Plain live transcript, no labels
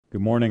Good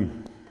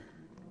morning,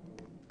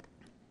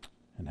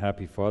 and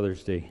happy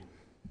Father's Day.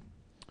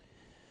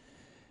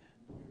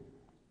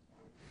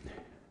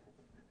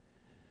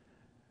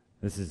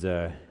 This is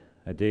a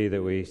day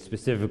that we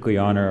specifically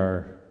honor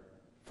our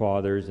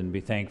fathers and be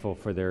thankful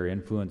for their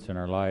influence in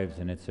our lives,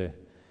 and it's a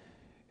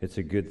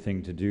good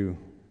thing to do.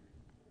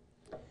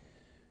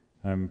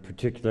 I'm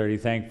particularly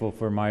thankful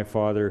for my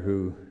father,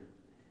 who,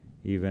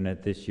 even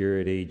at this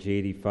year at age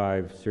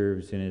 85,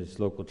 serves in his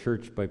local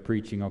church by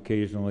preaching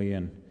occasionally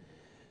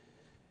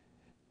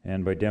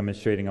and by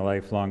demonstrating a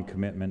lifelong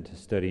commitment to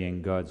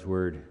studying God's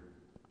Word.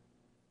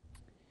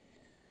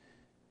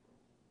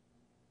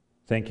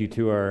 Thank you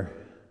to our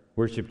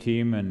worship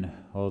team and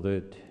all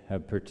that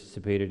have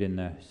participated in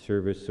the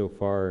service so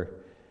far,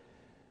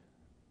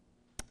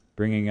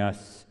 bringing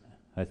us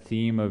a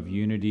theme of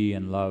unity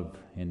and love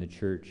in the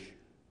church.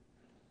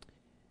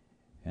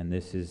 And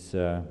this is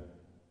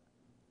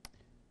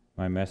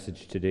my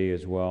message today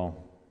as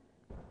well.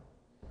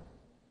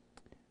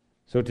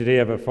 So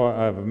today I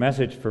have a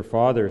message for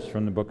fathers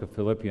from the book of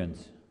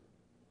Philippians.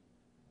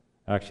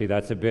 Actually,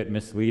 that's a bit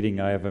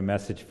misleading. I have a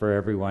message for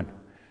everyone.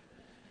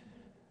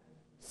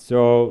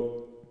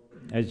 So,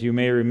 as you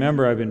may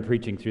remember, I've been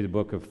preaching through the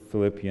book of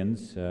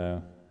Philippians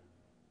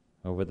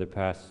over the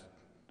past,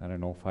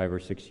 5 or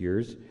 6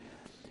 years.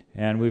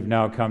 And we've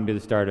now come to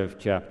the start of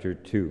chapter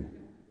 2.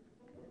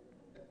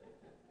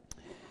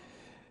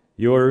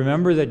 You'll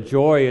remember that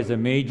joy is a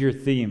major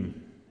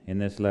theme in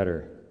this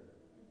letter.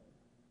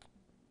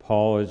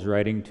 Paul is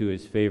writing to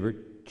his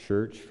favorite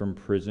church from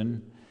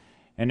prison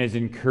and is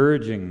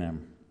encouraging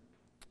them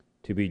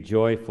to be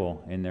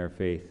joyful in their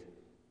faith.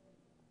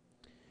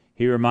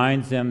 He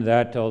reminds them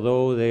that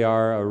although they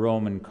are a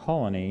Roman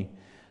colony,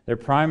 their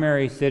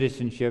primary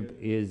citizenship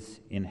is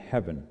in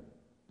heaven,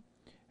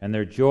 and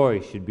their joy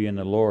should be in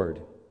the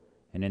Lord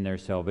and in their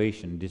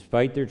salvation,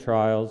 despite their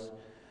trials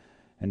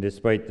and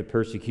despite the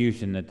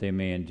persecution that they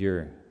may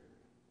endure.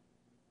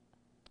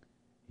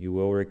 You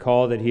will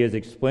recall that he has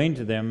explained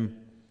to them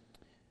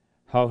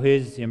how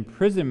his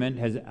imprisonment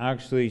has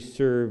actually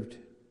served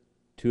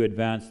to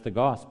advance the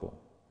gospel,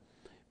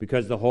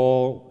 because the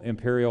whole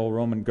imperial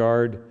Roman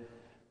guard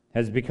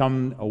has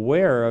become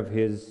aware of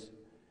his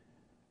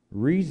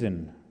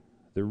reason,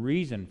 the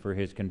reason for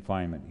his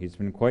confinement. He's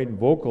been quite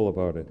vocal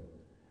about it.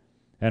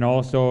 And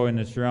also in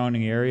the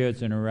surrounding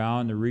areas and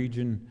around the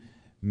region,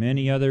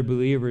 many other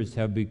believers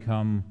have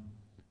become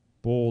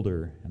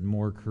bolder and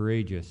more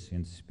courageous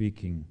in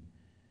speaking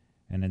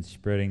and in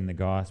spreading the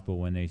gospel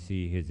when they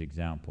see his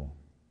example.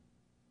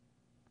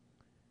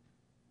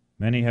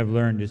 Many have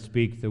learned to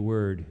speak the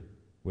word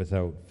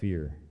without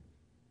fear.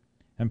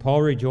 And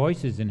Paul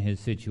rejoices in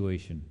his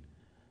situation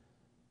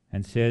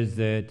and says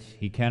that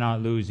he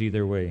cannot lose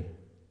either way.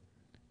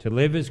 To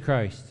live is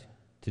Christ,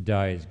 to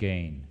die is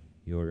gain,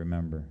 you'll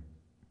remember.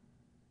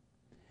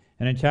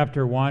 And in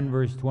chapter 1,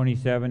 verse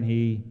 27,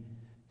 he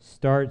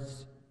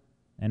starts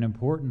an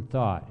important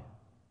thought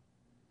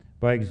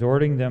by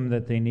exhorting them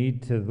that they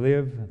need to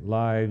live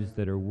lives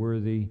that are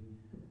worthy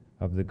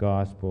of the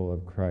gospel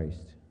of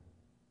Christ.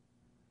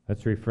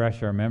 Let's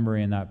refresh our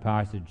memory in that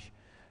passage,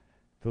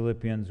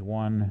 Philippians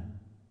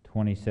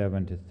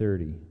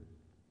 1:27-30.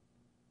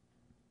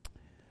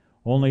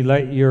 Only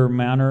let your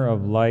manner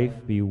of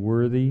life be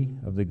worthy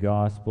of the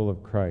gospel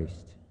of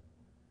Christ,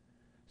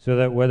 so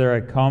that whether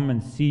I come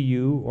and see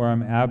you or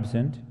am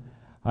absent,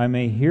 I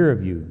may hear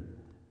of you,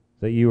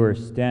 that you are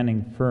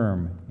standing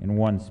firm in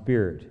one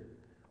spirit,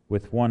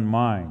 with one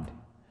mind,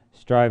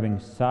 striving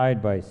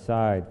side by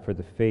side for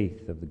the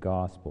faith of the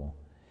gospel,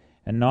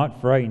 and not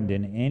frightened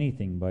in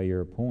anything by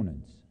your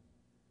opponents.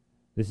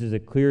 This is a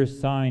clear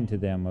sign to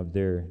them of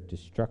their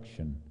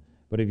destruction,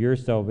 but of your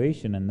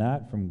salvation, and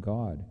that from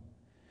God.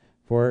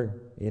 For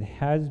it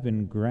has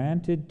been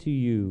granted to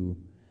you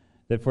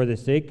that for the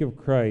sake of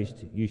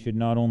Christ you should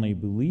not only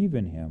believe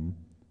in him,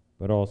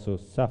 but also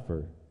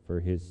suffer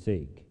for his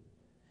sake,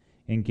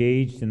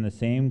 engaged in the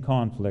same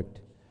conflict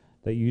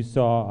that you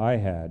saw I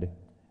had,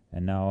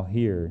 and now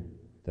hear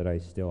that I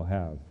still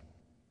have.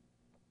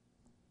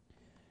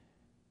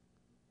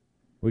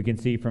 We can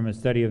see from a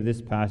study of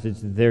this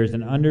passage that there's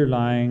an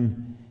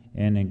underlying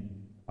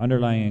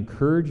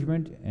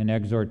encouragement and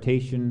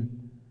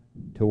exhortation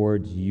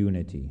towards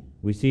unity.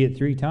 We see it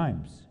 3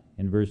 times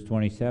in verse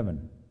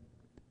 27.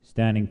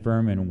 Standing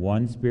firm in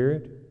one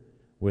spirit,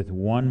 with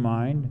one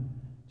mind,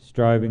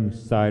 striving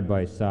side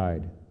by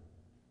side.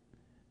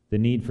 The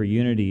need for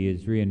unity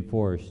is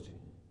reinforced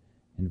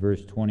in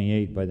verse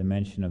 28 by the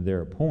mention of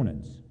their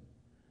opponents.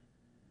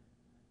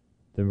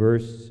 The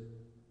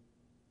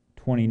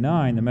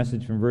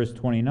message from verse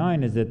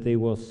 29 is that they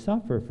will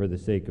suffer for the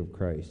sake of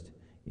Christ,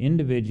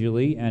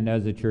 individually and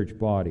as a church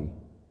body.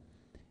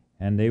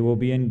 And they will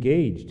be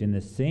engaged in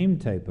the same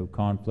type of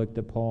conflict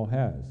that Paul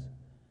has.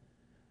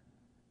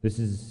 This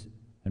is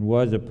and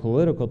was a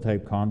political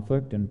type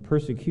conflict and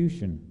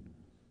persecution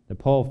that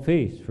Paul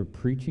faced for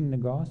preaching the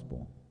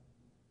gospel.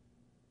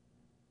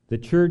 The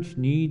church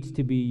needs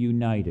to be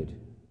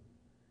united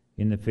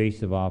in the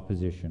face of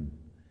opposition,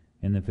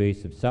 in the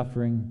face of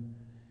suffering,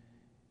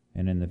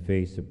 and in the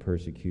face of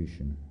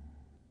persecution.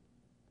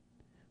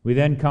 We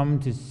then come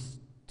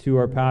to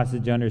our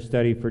passage under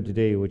study for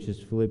today, which is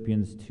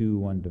Philippians 2,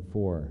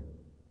 1-4.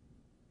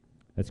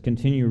 Let's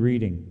continue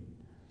reading.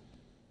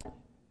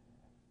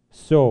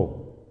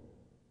 So,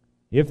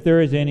 if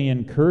there is any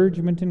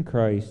encouragement in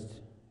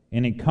Christ,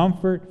 any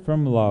comfort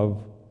from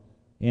love,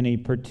 any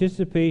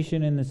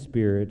participation in the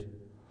Spirit,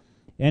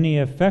 any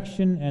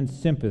affection and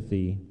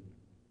sympathy,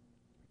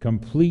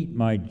 complete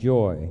my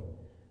joy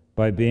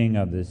by being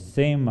of the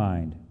same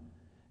mind,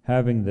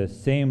 having the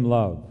same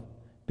love,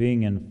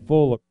 being in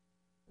full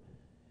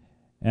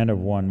and of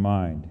one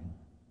mind.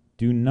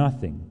 Do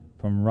nothing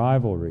from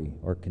rivalry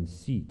or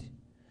conceit,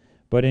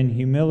 but in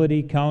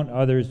humility count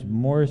others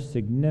more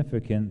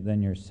significant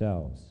than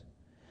yourselves.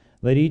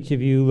 Let each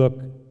of you look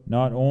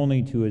not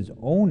only to his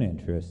own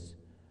interests,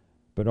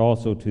 but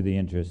also to the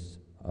interests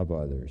of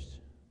others.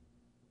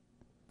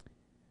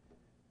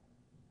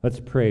 Let's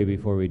pray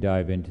before we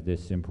dive into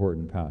this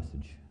important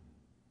passage.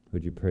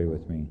 Would you pray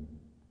with me?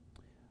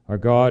 Our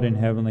God and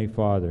Heavenly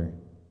Father,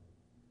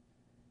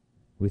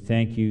 we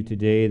thank you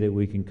today that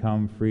we can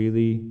come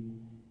freely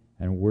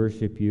and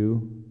worship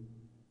you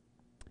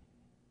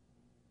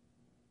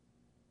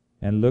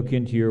and look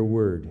into your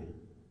word.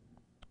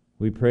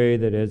 We pray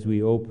that as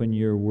we open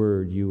your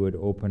word, you would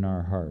open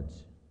our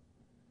hearts.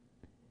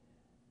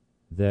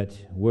 That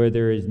where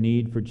there is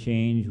need for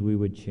change, we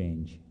would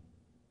change.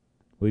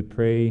 We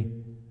pray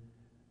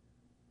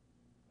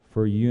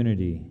for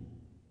unity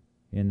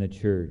in the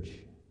church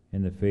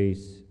in the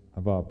face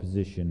of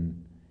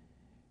opposition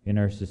in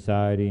our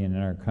society and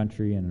in our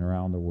country and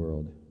around the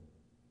world.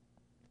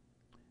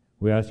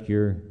 We ask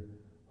your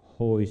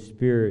Holy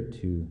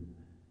Spirit to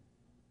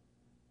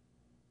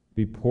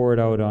be poured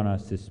out on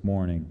us this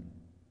morning,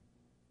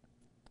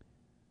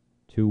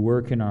 to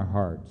work in our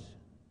hearts,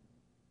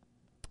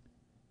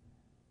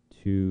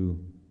 to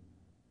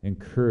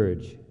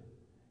encourage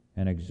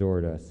and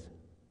exhort us.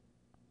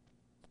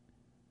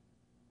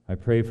 I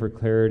pray for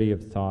clarity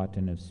of thought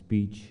and of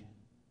speech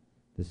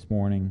this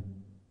morning.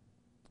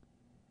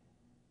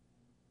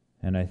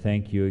 And I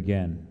thank you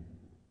again.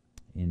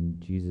 In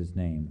Jesus'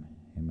 name,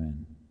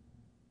 amen.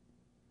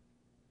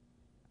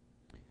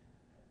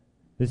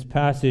 This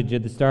passage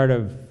at the start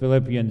of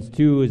Philippians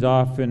 2 is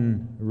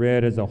often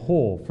read as a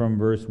whole from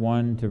verse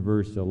 1 to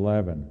verse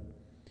 11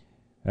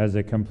 as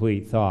a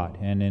complete thought.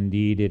 And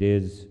indeed it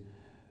is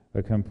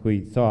a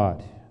complete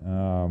thought.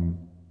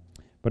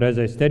 But as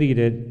I studied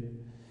it,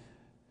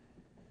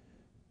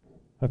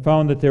 I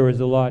found that there was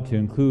a lot to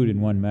include in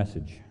one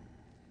message.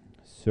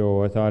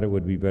 So I thought it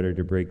would be better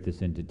to break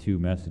this into two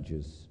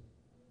messages.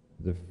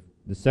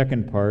 The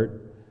second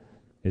part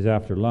is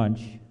after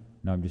lunch.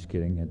 No, I'm just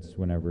kidding. It's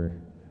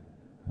whenever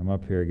I'm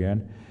up here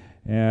again.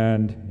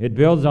 And it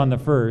builds on the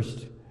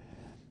first,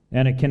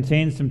 and it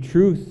contains some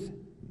truth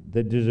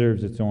that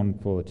deserves its own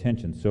full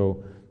attention.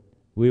 So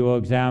we will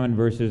examine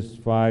verses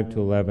 5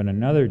 to 11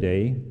 another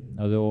day,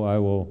 although I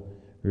will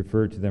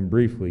refer to them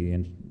briefly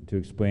and to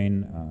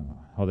explain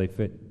how they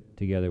fit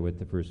together with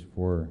the first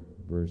 4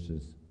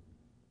 verses.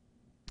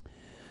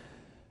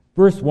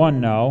 Verse 1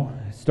 now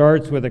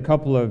starts with a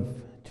couple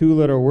of 2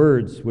 little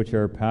words which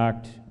are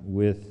packed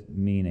with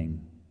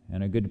meaning.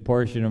 And a good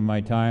portion of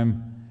my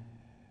time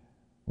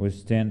was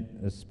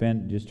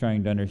spent just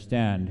trying to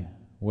understand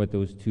what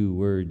those 2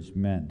 words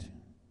meant.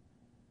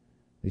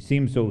 They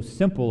seem so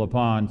simple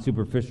upon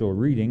superficial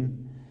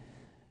reading,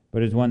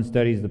 but as one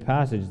studies the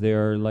passage, they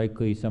are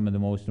likely some of the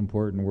most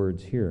important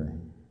words here.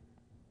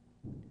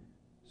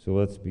 So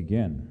let's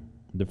begin.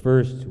 The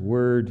first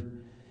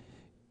word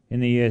in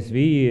the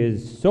ESV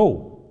is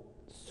so.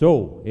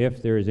 So,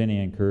 if there is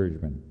any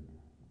encouragement.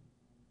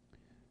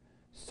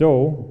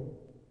 So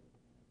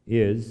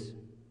is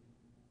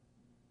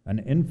an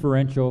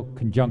inferential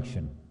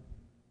conjunction.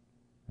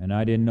 And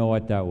I didn't know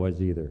what that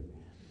was either.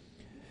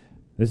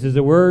 This is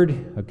a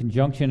word, a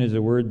conjunction is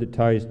a word that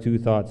ties 2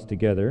 thoughts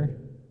together.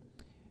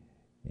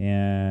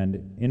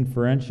 And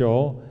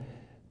inferential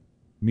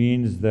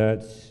means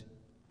that,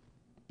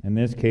 in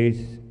this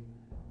case,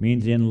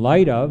 means in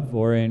light of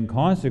or in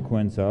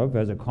consequence of,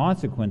 as a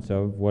consequence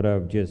of what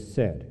I've just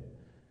said.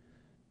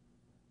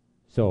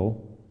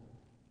 So,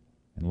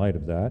 in light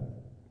of that,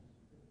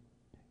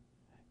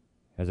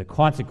 as a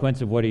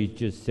consequence of what he's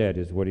just said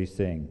is what he's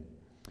saying.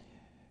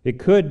 It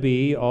could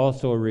be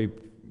also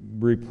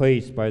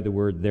replaced by the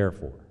word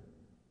therefore,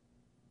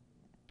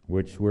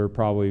 which we're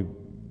probably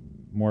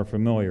more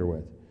familiar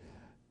with.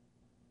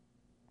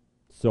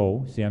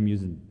 So, see, I'm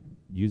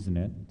using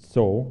it.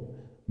 So,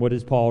 what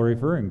is Paul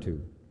referring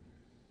to?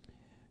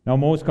 Now,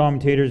 most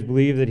commentators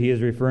believe that he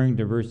is referring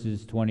to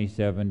verses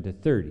 27 to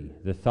 30,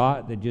 the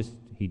thought that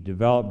he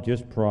developed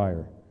just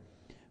prior,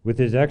 with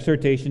his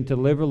exhortation to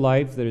live a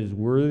life that is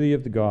worthy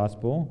of the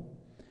gospel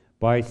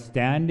by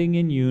standing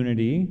in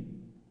unity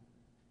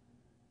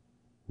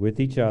with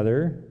each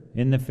other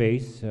in the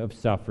face of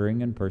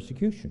suffering and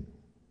persecution.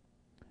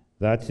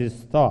 That's his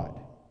thought.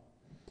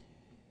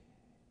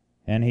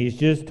 And he's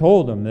just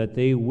told them that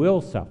they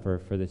will suffer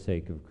for the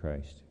sake of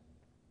Christ.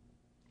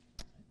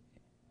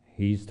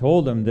 He's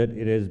told them that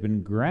it has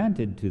been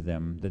granted to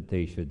them that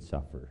they should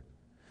suffer,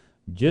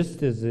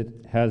 just as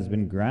it has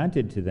been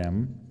granted to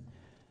them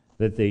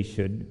that they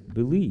should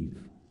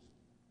believe.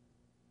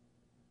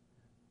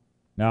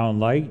 Now, in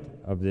light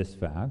of this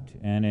fact,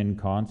 and in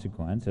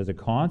consequence, as a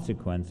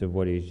consequence of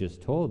what he's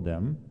just told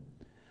them,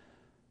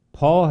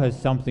 Paul has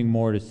something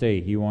more to say.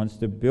 He wants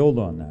to build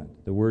on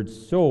that. The word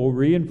 "so"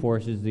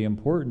 reinforces the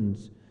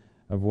importance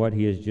of what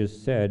he has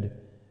just said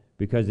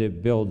because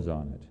it builds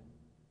on it.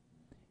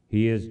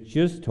 He has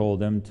just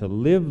told them to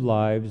live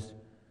lives,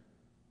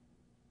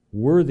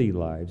 worthy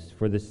lives,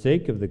 for the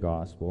sake of the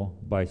gospel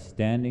by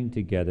standing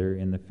together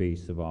in the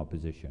face of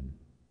opposition.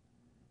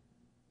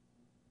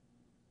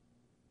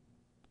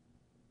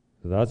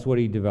 So that's what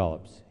he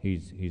develops.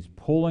 He's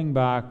pulling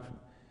back,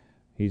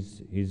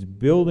 he's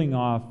building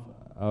off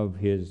of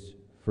his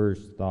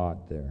first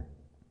thought there.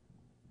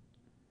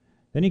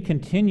 Then he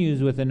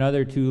continues with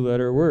another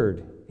two-letter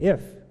word,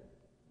 if.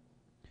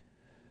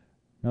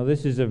 Now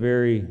this is a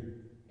very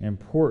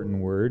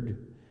important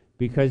word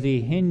because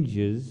he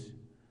hinges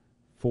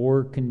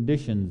 4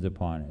 conditions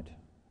upon it.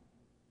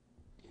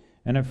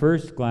 And at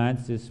first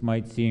glance, this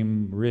might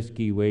seem a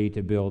risky way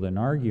to build an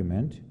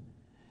argument,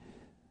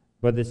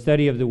 but the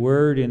study of the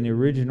word in the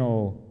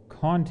original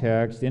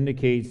context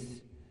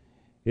indicates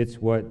it's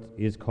what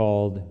is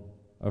called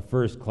a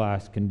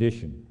first-class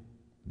condition.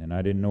 And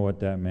I didn't know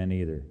what that meant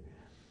either.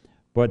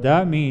 But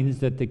that means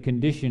that the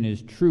condition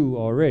is true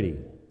already.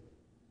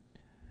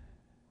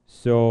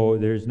 So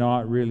there's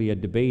not really a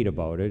debate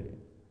about it.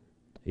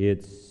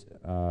 It's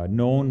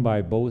known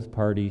by both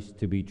parties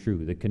to be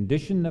true. The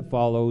condition that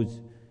follows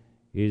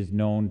is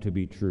known to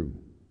be true.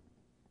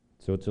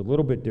 So it's a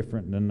little bit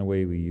different than the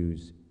way we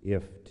use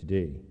 "if"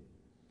 today.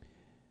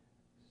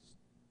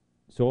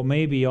 So it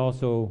may be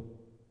also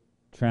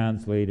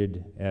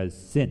translated as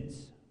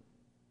 "since,"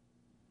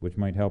 which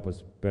might help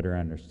us better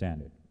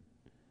understand it.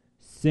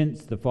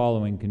 Since the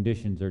following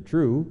conditions are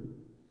true,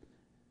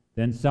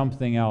 then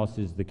something else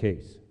is the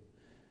case.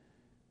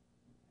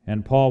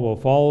 And Paul will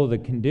follow the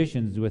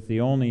conditions with the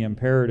only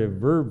imperative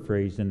verb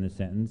phrase in the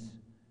sentence,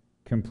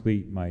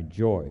 "complete my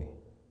joy."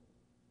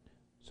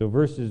 So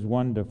verses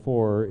 1 to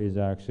 4 is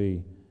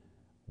actually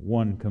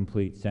one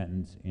complete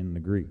sentence in the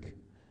Greek.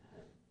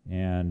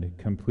 And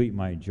 "complete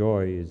my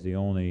joy" is the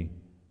only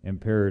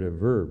imperative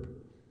verb.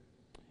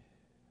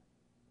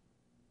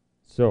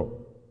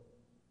 So,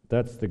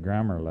 that's the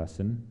grammar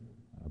lesson,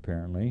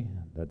 apparently.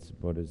 That's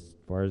about as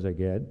far as I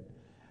get.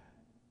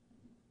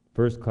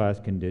 First-class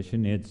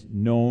condition, it's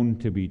known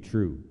to be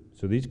true.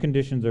 So these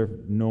conditions are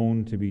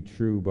known to be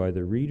true by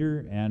the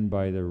reader and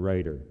by the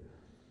writer.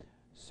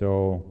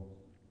 So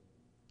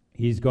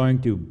he's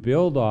going to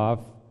build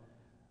off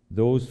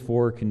those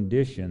 4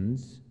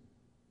 conditions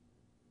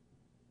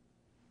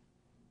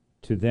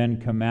to then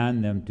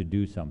command them to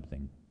do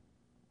something.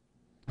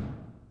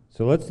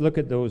 So let's look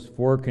at those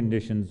 4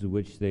 conditions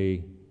which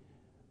they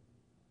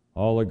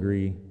all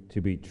agree to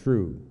be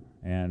true.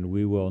 And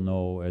we will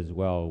know as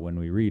well when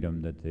we read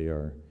them that they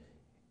are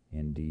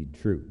indeed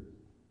true.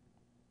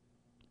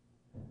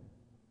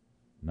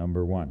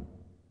 Number 1.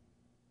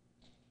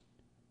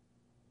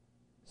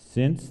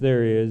 Since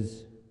there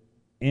is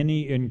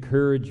any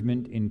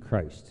encouragement in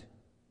Christ.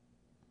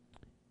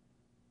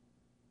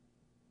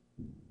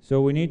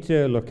 So we need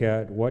to look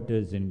at what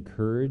does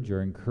encourage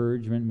or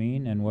encouragement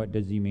mean and what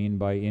does he mean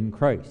by in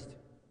Christ.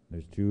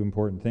 There's 2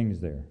 important things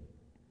there.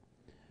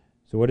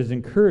 So what does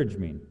encourage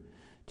mean?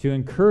 To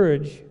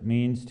encourage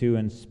means to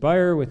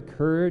inspire with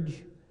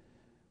courage,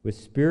 with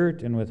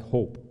spirit, and with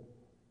hope.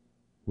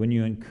 When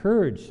you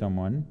encourage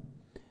someone,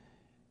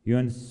 you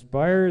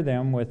inspire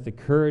them with the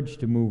courage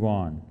to move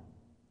on,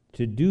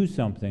 to do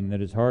something that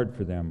is hard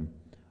for them,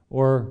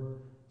 or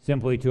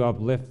simply to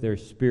uplift their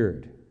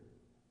spirit.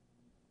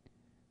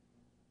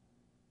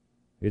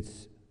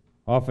 It's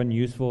often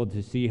useful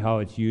to see how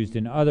it's used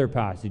in other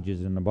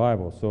passages in the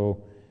Bible,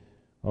 so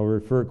I'll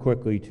refer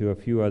quickly to a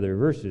few other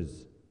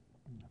verses.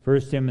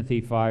 1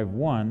 Timothy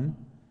 5:1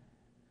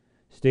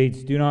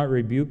 states, "Do not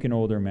rebuke an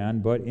older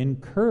man, but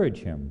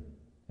encourage him,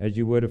 as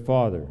you would a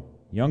father,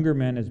 younger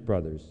men as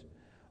brothers,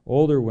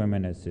 older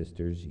women as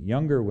sisters,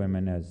 older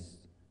women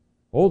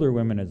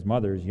as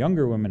mothers,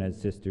 younger women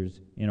as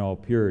sisters, in all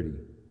purity."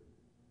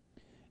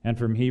 And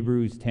from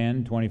Hebrews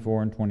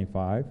 10:24 and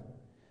 25,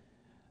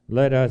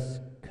 "Let us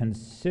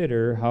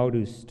consider how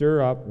to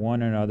stir up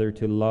one another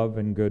to love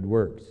and good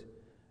works,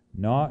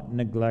 not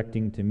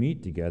neglecting to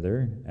meet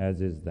together, as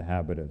is the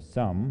habit of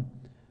some,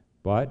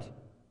 but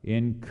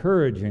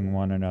encouraging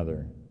one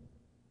another,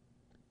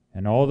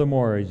 and all the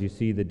more as you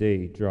see the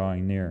day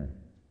drawing near."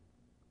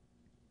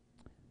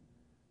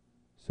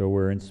 So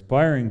we're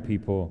inspiring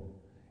people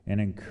and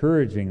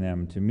encouraging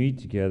them to meet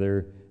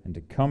together and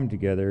to come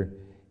together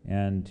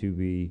and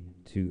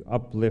to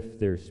uplift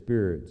their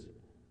spirits.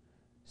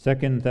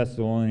 2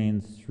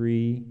 Thessalonians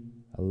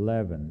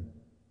 3:11,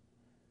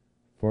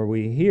 "For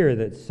we hear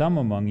that some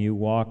among you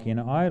walk in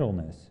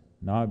idleness,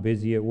 not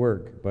busy at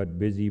work, but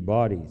busy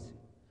bodies.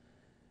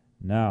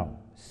 Now,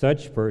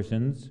 such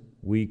persons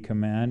we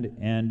command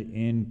and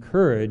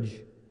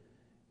encourage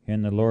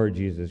in the Lord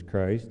Jesus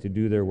Christ, to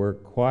do their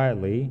work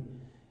quietly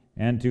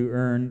and to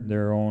earn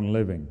their own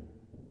living.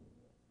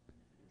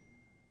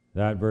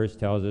 That verse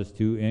tells us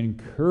to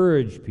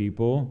encourage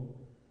people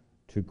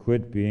to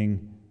quit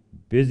being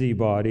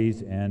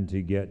busybodies and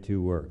to get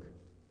to work.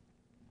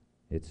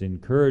 It's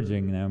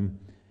encouraging them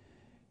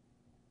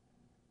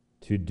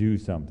to do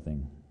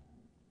something.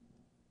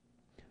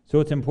 So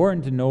it's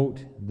important to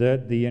note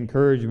that the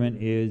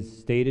encouragement is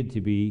stated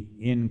to be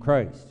in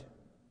Christ,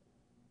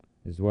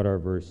 is what our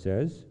verse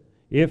says.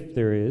 If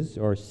there is,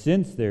 or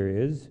since there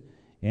is,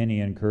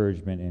 any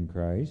encouragement in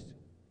Christ.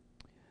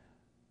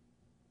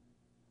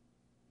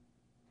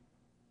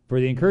 For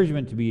the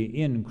encouragement to be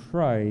in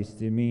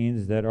Christ, it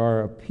means that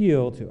our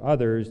appeal to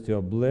others to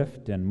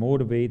uplift and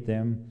motivate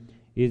them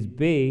is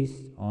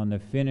based on the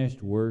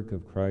finished work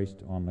of Christ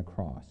on the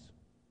cross.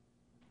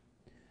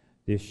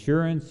 The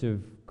assurance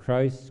of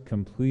Christ's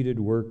completed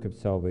work of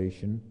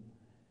salvation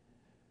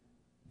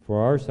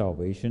for our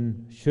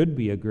salvation should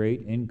be a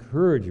great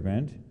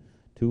encouragement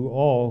to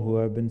all who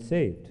have been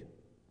saved.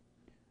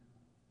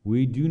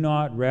 We do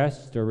not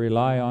rest or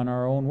rely on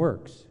our own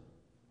works.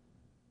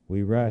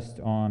 We rest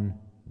on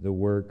the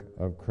work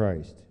of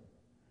Christ.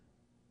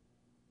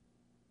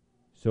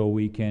 So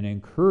we can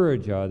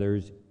encourage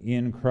others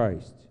in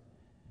Christ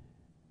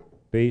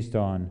based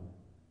on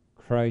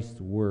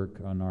Christ's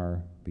work on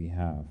our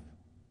behalf.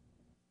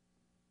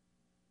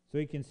 So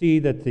you can see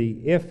that the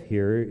if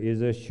here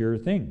is a sure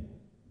thing.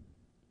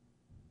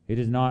 It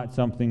is not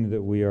something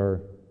that we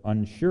are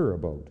unsure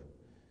about.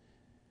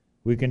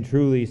 We can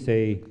truly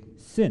say,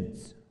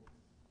 since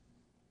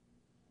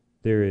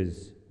there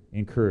is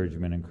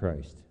encouragement in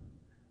Christ,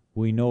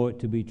 we know it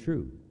to be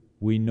true.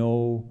 We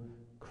know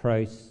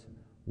Christ's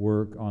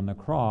work on the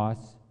cross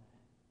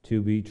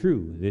to be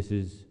true. This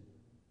is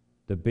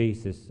the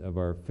basis of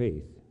our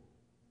faith.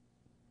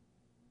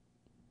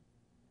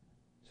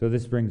 So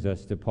this brings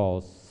us to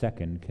Paul's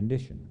second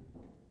condition.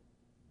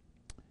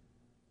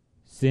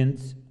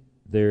 Since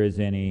there is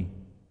any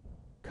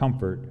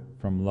comfort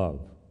from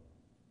love.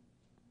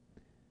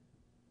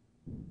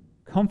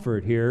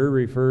 Comfort here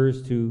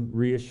refers to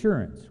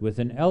reassurance with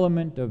an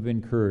element of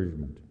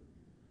encouragement,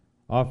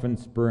 often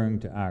spurring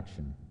to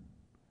action.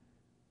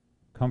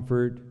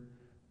 Comfort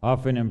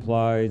often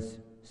implies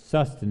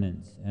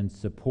sustenance and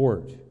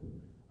support,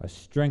 a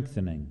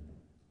strengthening,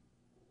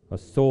 a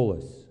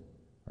solace,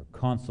 or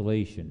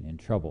consolation in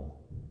trouble.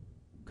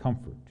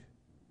 Comfort.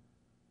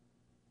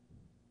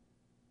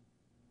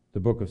 The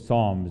book of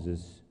Psalms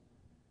is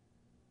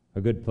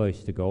a good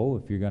place to go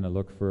if you're going to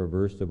look for a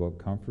verse about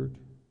comfort.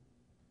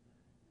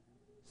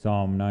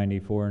 Psalm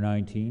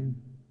 94:19.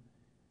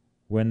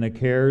 When the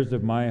cares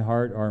of my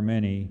heart are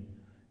many,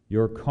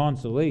 your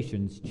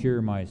consolations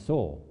cheer my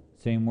soul.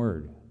 Same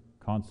word.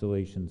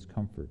 Consolations,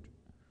 comfort.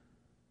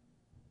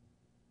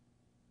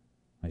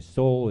 My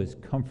soul is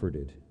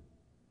comforted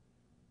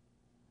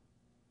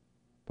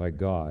by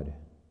God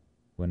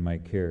when my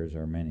cares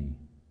are many.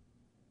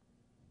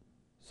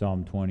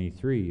 Psalm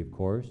 23, of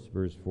course,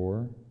 verse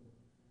 4.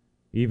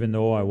 Even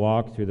though I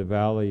walk through the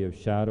valley of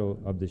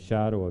the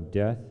shadow of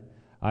death,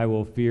 I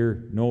will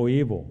fear no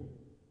evil.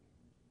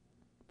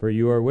 For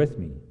you are with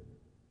me.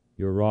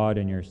 Your rod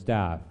and your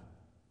staff,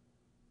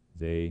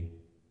 they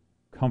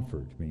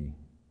comfort me.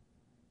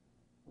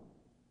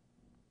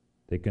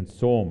 They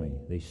console me.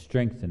 They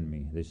strengthen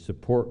me. They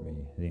support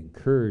me. They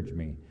encourage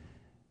me.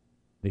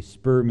 They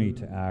spur me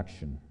to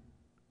action.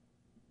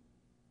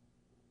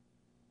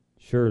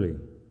 Surely,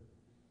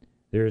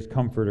 there is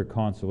comfort or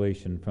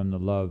consolation from the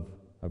love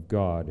of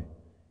God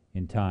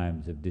in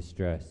times of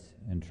distress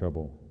and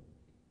trouble.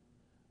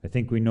 I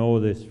think we know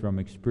this from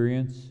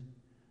experience,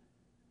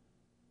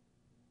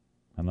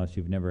 unless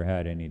you've never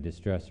had any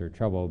distress or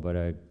trouble, but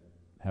I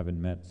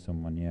haven't met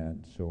someone yet.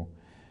 So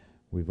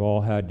we've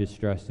all had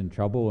distress and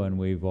trouble, and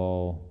we've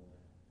all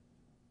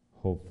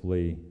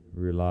hopefully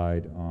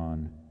relied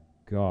on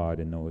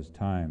God in those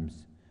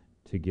times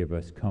to give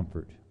us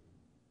comfort.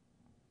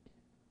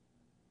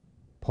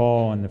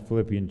 Paul and the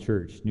Philippian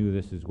church knew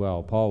this as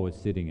well. Paul was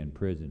sitting in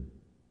prison,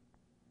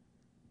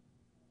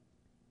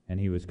 and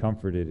he was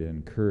comforted and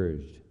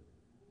encouraged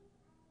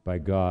by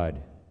God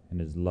and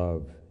his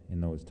love in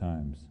those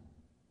times.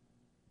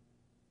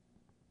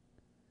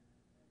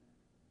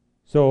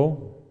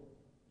 So,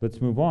 let's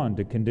move on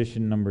to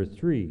condition number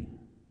 3.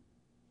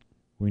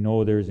 We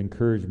know there's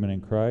encouragement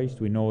in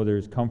Christ. We know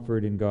there's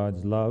comfort in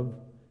God's love.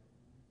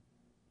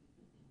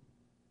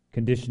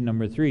 Condition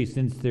number 3,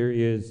 since there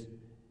is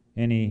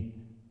any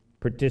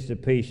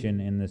participation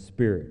in the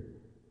Spirit.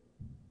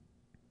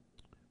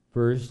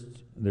 First,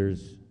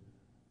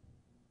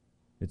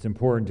 it's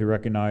important to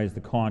recognize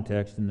the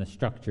context and the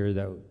structure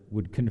that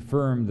would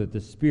confirm that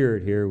the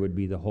Spirit here would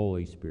be the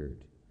Holy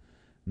Spirit,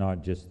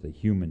 not just the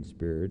human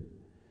spirit.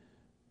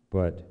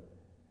 But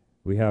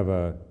we have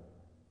a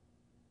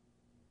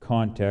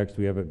context,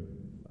 we have a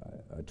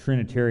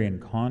Trinitarian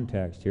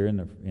context here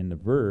in the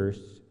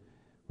verse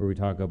where we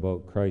talk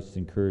about Christ's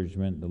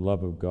encouragement, the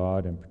love of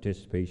God, and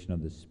participation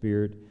of the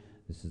Spirit.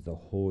 This is the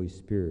Holy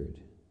Spirit.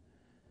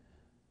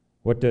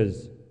 What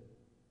does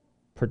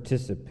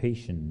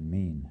participation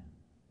mean?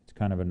 It's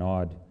kind of an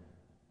odd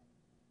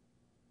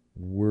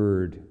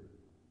word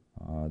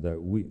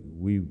that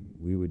we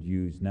would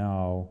use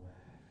now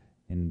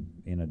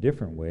in a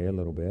different way a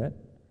little bit.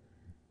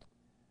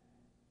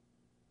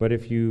 But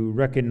if you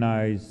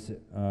recognize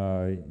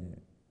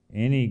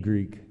any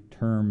Greek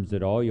terms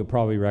at all, you'll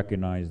probably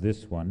recognize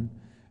this one,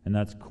 and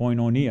that's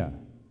koinonia.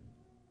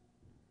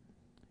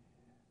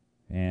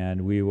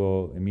 And we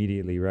will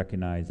immediately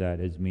recognize that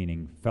as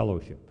meaning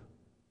fellowship.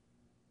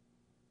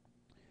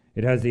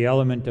 It has the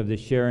element of the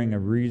sharing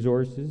of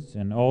resources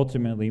and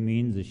ultimately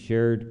means a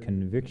shared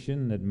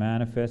conviction that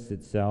manifests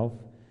itself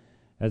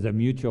as a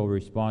mutual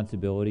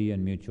responsibility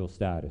and mutual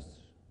status.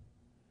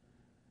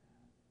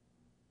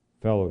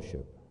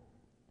 Fellowship.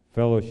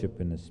 Fellowship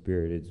in the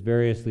Spirit. It's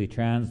variously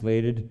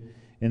translated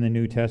in the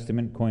New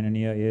Testament.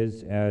 Koinonia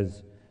is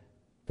as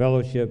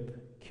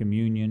fellowship,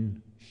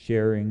 communion,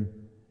 sharing,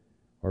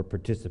 or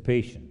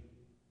participation.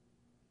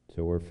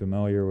 So we're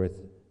familiar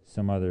with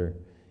some other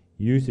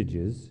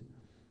usages.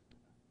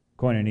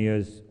 Koinonia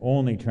is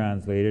only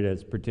translated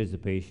as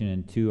participation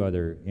in two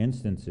other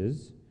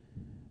instances,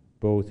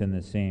 both in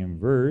the same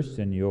verse,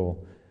 and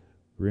you'll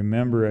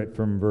remember it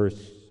from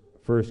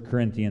 1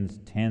 Corinthians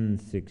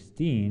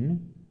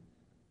 10:16.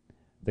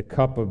 The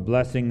cup of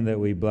blessing that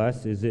we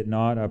bless, is it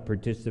not a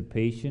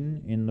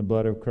participation in the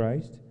blood of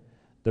Christ?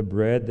 The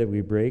bread that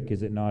we break,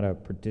 is it not a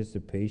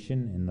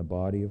participation in the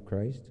body of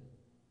Christ?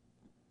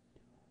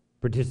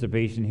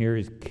 Participation here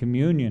is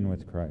communion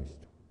with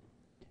Christ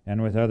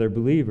and with other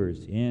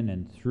believers in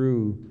and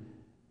through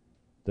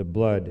the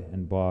blood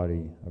and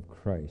body of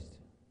Christ.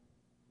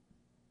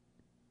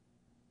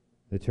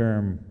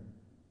 The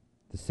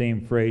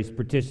same phrase,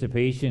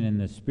 participation in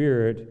the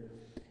Spirit,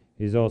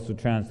 is also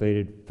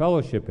translated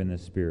fellowship in the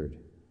Spirit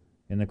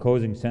in the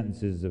closing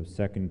sentences of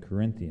 2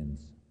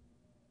 Corinthians.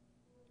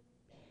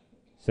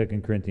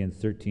 2 Corinthians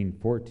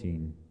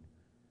 13:14,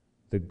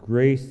 the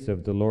grace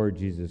of the Lord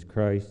Jesus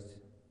Christ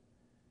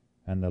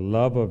and the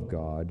love of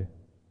God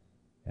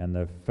and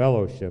the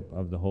fellowship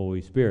of the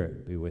Holy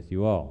Spirit be with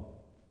you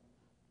all.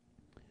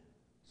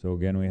 So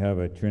again, we have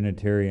a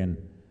Trinitarian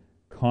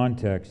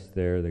context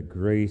there, the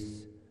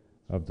grace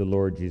of the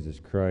Lord Jesus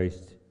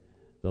Christ,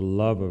 the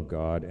love of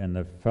God, and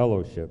the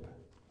fellowship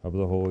of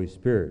the Holy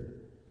Spirit.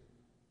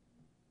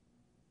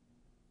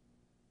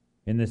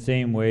 In the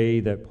same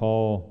way that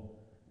Paul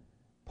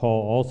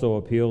also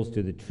appeals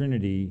to the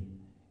Trinity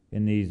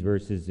in these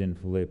verses in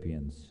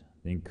Philippians,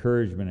 the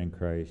encouragement in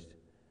Christ,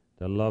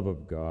 the love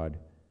of God,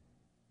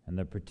 and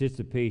the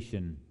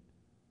participation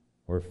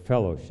or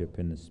fellowship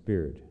in the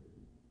Spirit.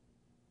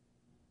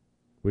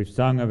 We've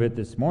sung of it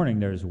this morning.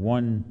 There's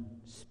one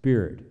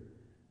Spirit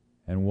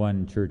and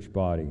one church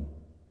body.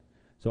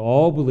 So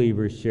all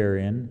believers share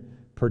in,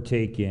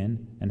 partake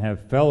in, and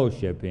have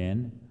fellowship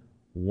in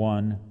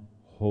one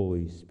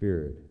Holy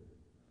Spirit.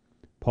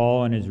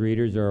 Paul and his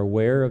readers are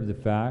aware of the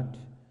fact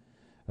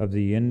of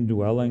the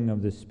indwelling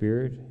of the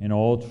Spirit in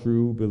all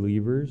true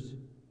believers.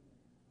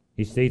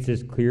 He states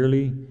this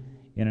clearly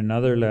in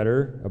another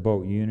letter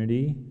about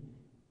unity,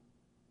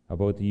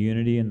 about the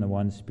unity in the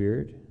one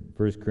Spirit,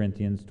 1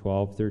 Corinthians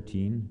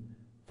 12:13.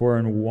 For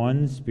in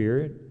one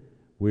Spirit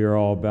we are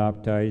all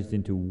baptized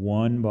into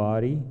one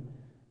body,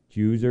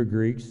 Jews or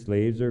Greeks,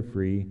 slaves or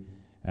free,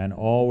 and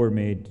all were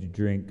made to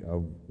drink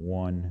of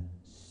one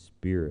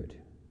Spirit.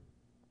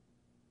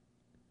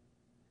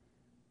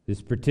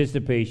 This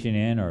participation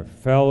in or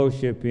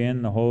fellowship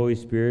in the Holy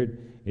Spirit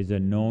is a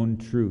known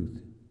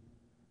truth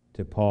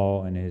to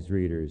Paul and his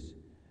readers,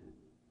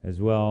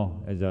 as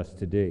well as us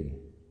today,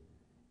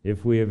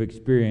 if we have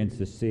experienced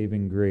the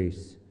saving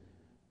grace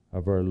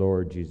of our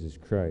Lord Jesus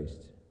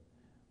Christ.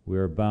 We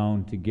are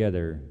bound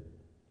together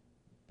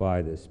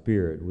by the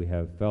Spirit. We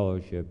have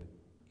fellowship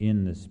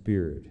in the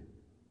Spirit.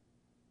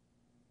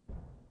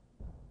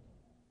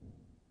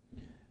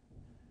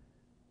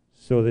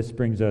 So this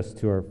brings us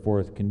to our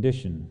fourth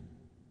condition.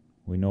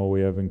 We know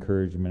we have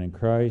encouragement in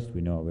Christ.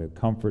 We know we have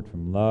comfort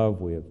from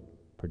love. We have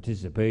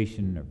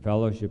participation or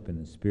fellowship in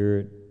the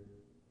Spirit.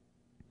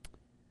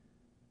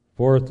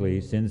 Fourthly,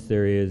 since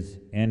there is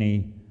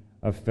any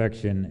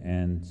affection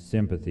and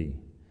sympathy.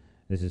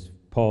 This is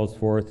Paul's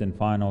fourth and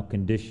final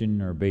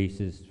condition or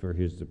basis for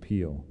his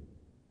appeal.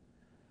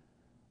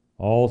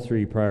 All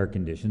three prior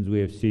conditions we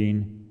have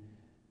seen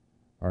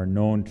are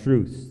known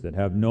truths that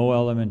have no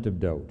element of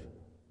doubt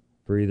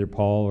for either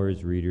Paul or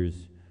his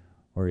readers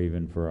or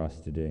even for us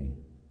today.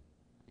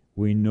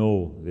 We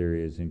know there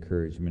is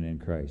encouragement in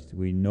Christ.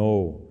 We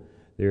know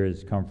there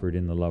is comfort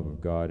in the love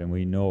of God, and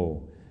we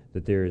know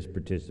that there is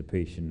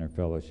participation or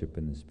fellowship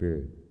in the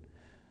Spirit.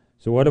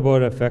 So what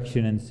about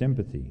affection and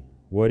sympathy?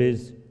 What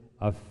is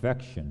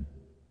affection?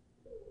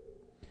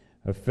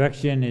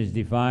 Affection is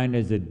defined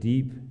as a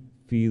deep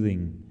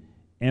feeling,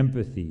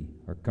 empathy,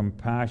 or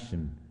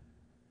compassion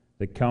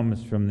that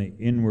comes from the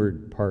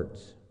inward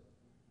parts.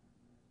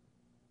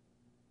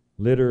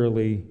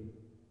 Literally,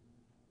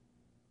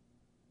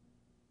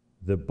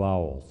 the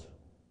bowels.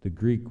 The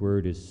Greek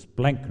word is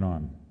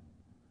splanknon.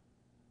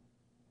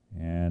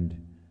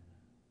 And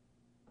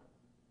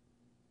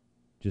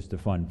Just a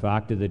fun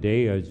fact of the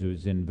day, as I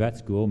was in vet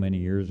school many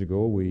years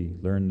ago, we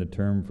learned the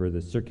term for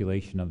the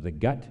circulation of the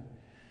gut,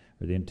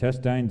 or the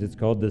intestines. It's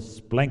called the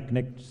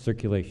splanchnic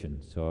circulation.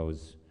 So I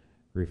was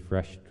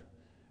refreshed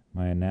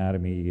my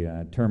anatomy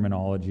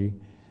terminology.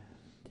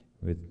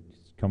 It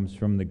comes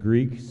from the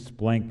Greek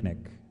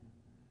splanchnic,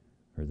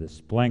 or the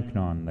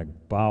splanchnon, the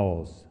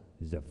bowels,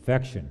 is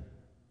affection.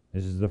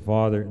 This is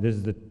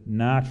the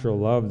natural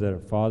love that a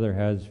father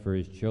has for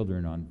his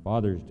children on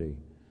Father's Day.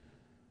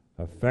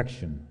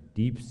 Affection,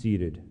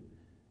 deep-seated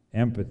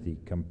empathy,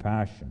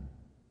 compassion.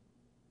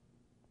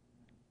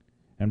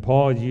 And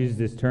Paul has used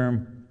this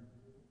term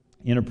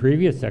in a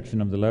previous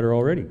section of the letter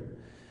already.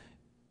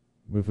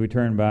 If we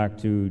turn back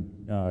to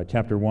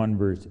chapter 1,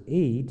 verse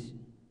 8,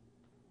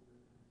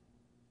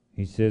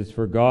 he says,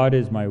 "For God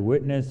is my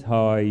witness,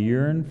 how I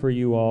yearn for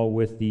you all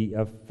with the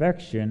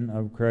affection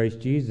of Christ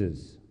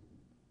Jesus."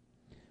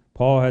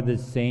 Paul had the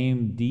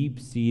same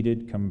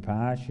deep-seated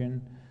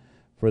compassion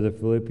for the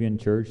Philippian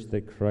church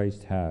that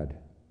Christ had.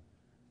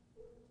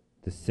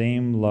 The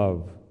same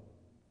love,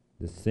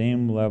 the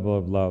same level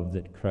of love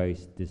that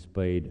Christ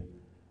displayed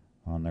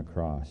on the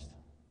cross.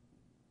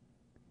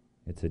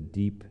 It's a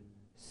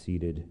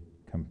deep-seated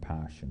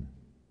compassion.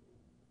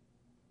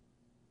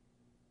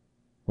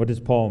 What does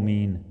Paul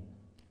mean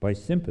by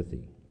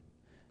sympathy?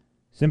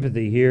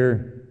 Sympathy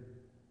here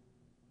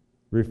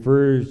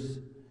refers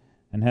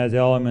and has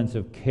elements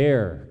of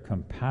care,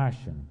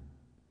 compassion,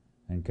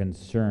 and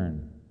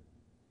concern.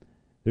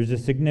 There's a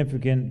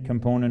significant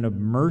component of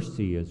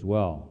mercy as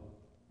well.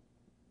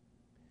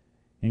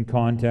 In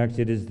context,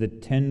 it is the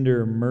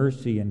tender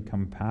mercy and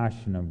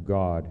compassion of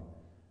God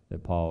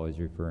that Paul is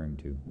referring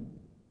to,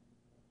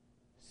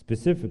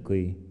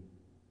 specifically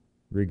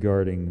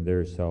regarding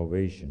their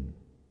salvation.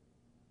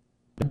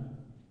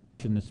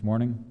 This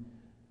morning,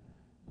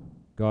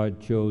 God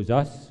chose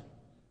us.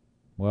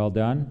 Well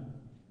done.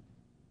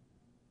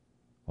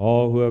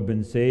 All who have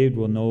been saved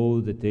will know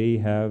that they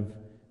have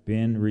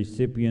been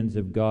recipients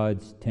of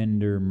God's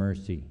tender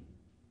mercy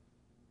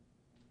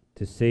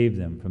to save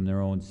them from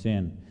their own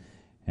sin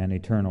and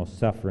eternal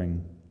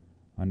suffering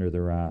under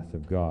the wrath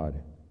of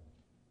God.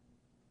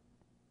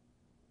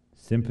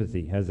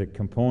 Sympathy has a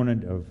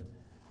component of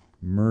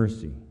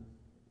mercy.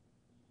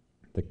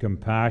 The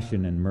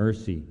compassion and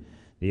mercy,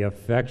 the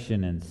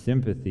affection and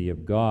sympathy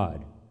of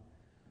God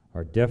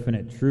are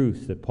definite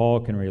truths that Paul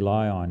can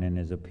rely on in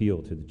his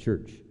appeal to the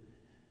church.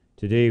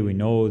 Today we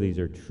know these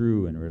are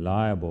true and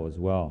reliable as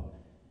well,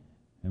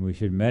 and we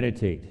should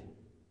meditate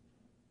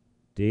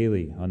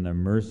daily on the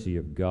mercy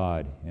of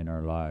God in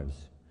our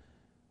lives.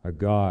 A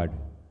God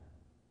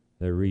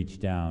that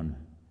reached down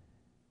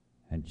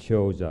and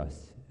chose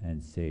us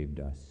and saved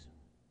us.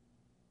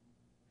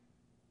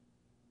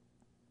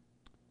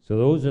 So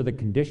those are the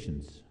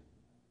conditions,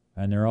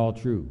 and they're all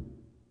true.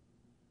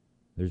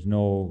 There's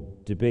no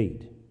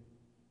debate.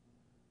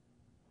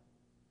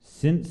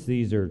 Since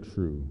these are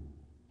true,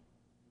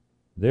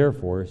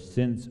 therefore,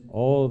 since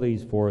all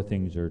these four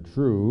things are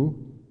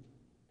true,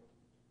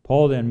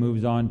 Paul then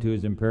moves on to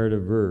his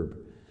imperative verb,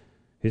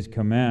 his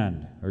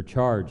command or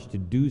charge to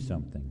do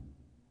something.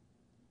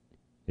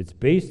 It's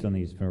based on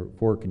these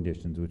four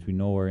conditions, which we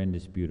know are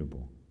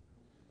indisputable.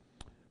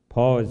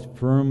 Paul has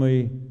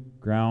firmly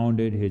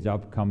grounded his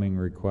upcoming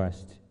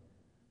request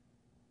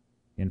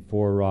in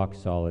four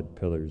rock-solid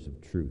pillars of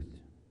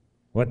truth.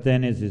 What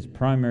then is his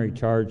primary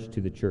charge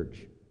to the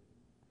church?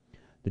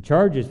 The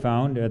charge is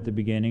found at the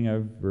beginning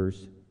of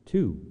verse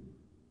 2.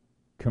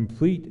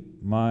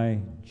 Complete my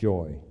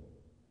joy.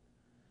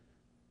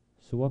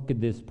 So what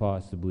could this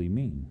possibly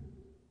mean?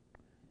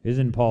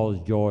 Isn't Paul's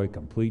joy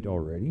complete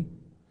already?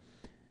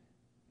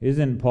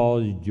 Isn't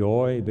Paul's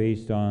joy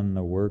based on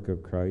the work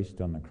of Christ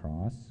on the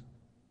cross?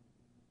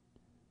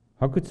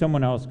 How could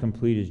someone else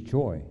complete his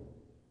joy?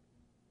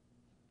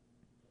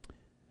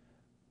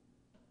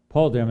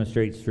 Paul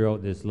demonstrates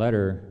throughout this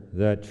letter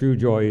that true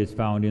joy is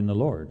found in the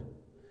Lord.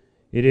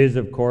 It is,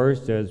 of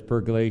course, as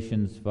per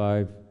Galatians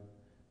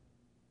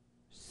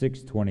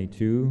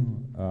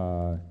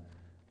 5:6-22,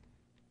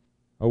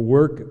 a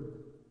work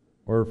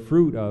or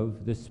fruit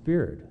of the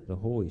Spirit, the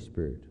Holy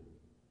Spirit.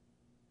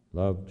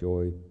 Love,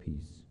 joy,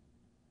 peace.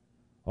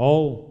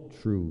 All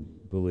true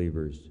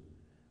believers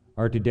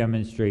are to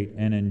demonstrate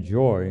and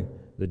enjoy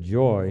the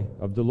joy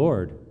of the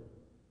Lord.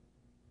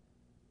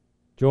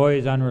 Joy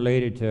is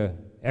unrelated to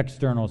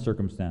external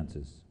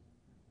circumstances,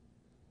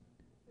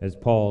 as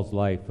Paul's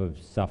life of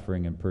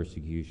suffering and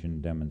persecution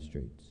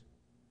demonstrates.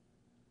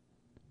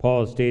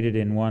 Paul stated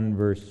in 1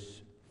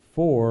 verse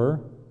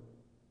 4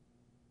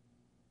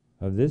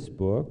 of this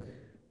book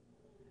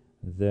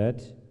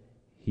that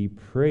he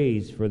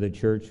prays for the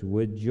church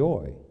with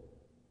joy.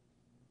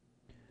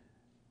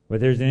 But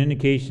there's an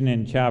indication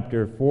in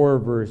chapter 4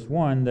 verse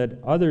 1 that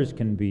others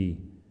can be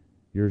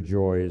your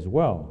joy as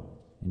well.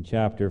 In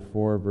chapter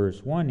 4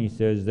 verse 1 he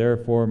says,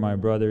 "Therefore, my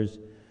brothers,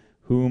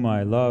 whom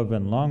I love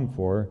and long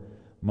for,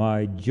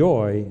 my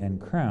joy and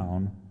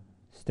crown,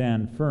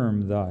 stand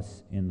firm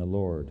thus in the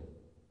Lord."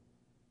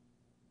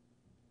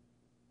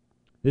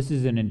 This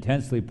is an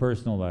intensely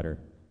personal letter.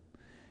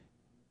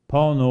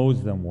 Paul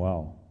knows them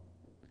well.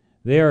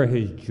 They are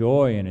his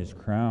joy and his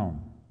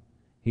crown.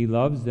 He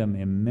loves them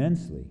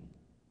immensely.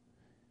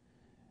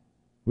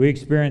 We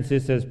experience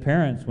this as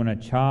parents when a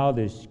child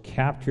is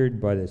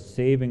captured by the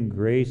saving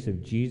grace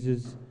of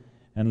Jesus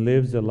and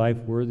lives a life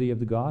worthy of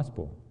the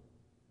gospel.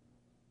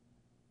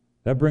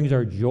 That brings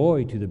our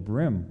joy to the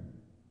brim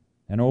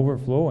and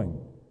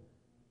overflowing.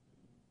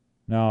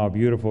 Now, a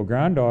beautiful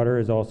granddaughter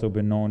has also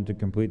been known to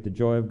complete the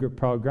joy of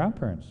proud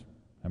grandparents.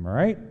 Am I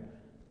right?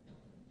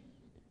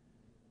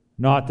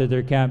 Not that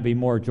there can't be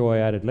more joy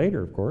added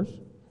later, of course.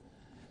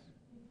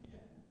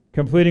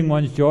 Completing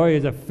one's joy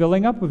is a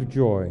filling up of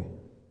joy.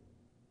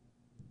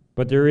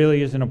 But there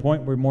really isn't a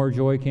point where more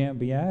joy can't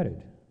be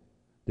added.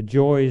 The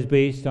joy is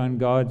based on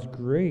God's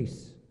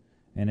grace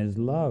and His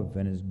love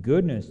and His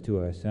goodness to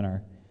us,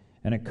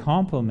 and it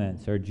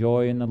complements our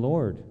joy in the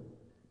Lord.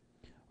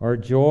 Our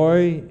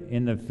joy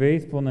in the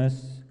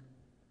faithfulness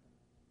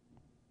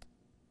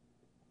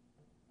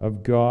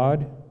of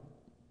God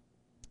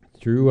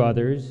through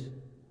others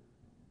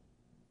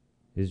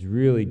is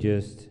really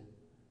just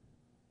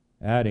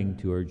adding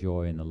to our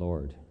joy in the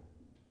Lord.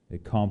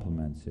 It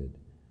complements it.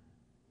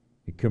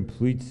 It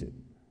completes it,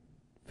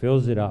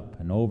 fills it up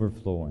and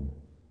overflowing.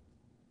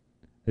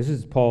 This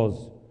is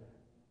Paul's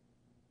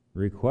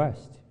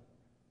request.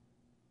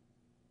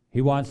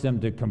 He wants them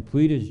to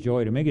complete his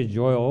joy, to make his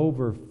joy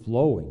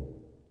overflowing,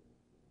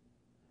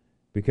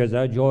 because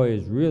that joy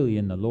is really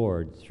in the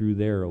Lord through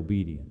their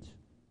obedience.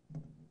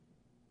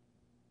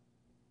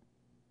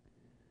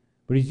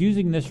 But he's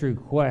using this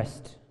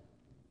request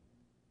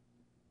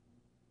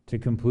to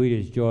complete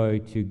his joy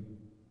to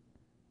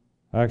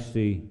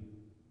actually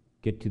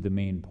get to the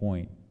main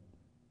point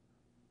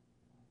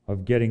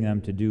of getting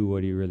them to do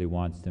what he really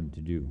wants them to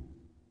do.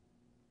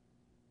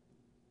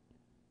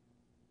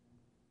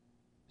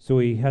 So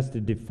he has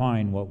to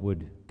define what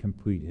would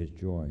complete his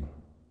joy.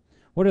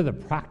 What are the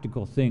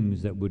practical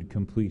things that would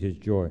complete his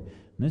joy?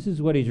 And this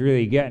is what he's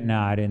really getting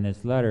at in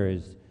this letter,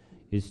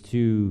 is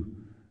to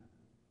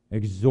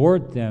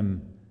exhort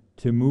them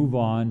to move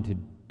on, to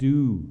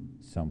do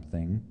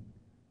something.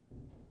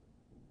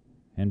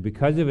 And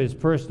because of his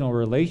personal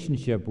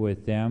relationship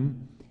with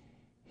them,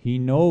 he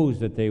knows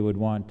that they would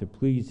want to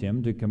please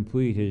him, to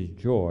complete his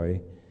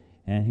joy,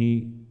 and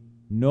he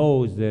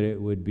knows that it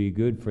would be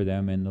good for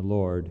them in the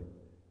Lord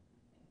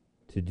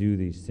to do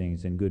these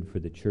things, and good for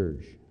the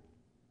church.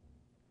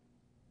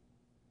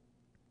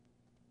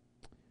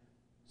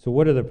 So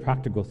what are the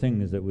practical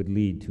things that would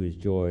lead to his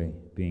joy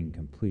being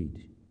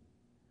complete?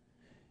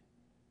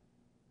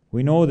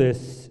 We know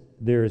this,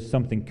 there is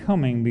something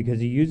coming, because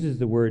he uses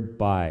the word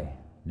by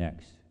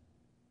next.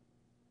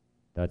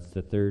 That's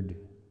the third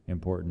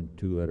important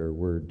two-letter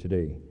word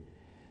today,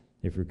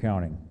 if you're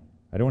counting.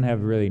 I don't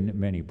have really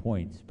many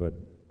points, but...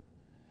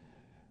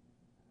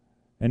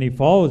 And he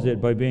follows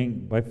it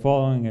by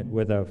following it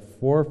with a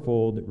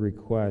fourfold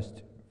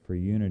request for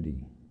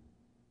unity.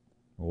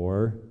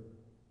 Or,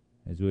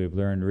 as we have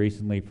learned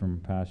recently from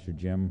Pastor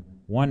Jim,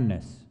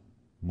 oneness,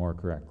 more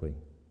correctly.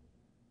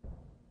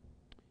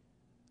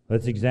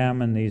 Let's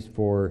examine these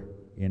four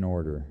in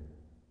order.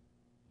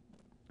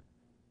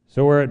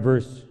 So we're at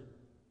verse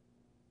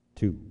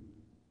 2.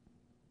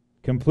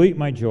 Complete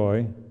my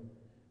joy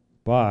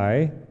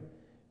by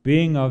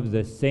being of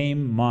the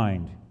same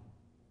mind.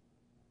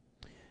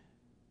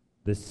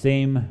 The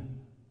same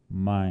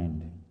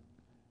mind.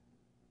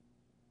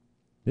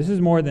 This is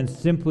more than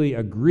simply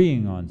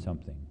agreeing on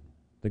something.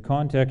 The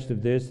context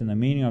of this and the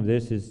meaning of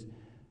this is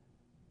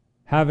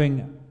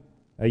having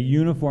a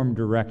uniform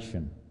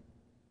direction,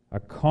 a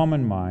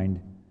common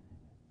mind,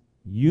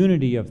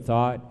 unity of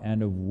thought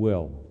and of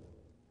will.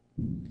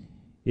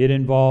 It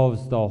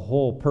involves the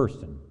whole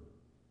person.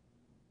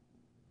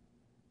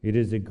 It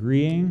is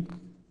agreeing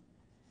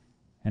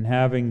and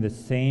having the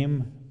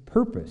same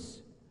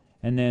purpose,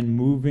 and then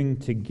moving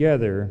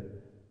together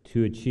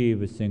to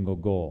achieve a single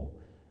goal.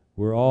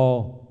 We're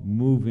all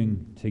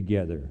moving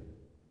together.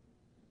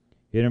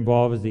 It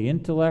involves the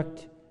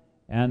intellect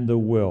and the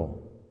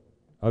will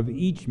of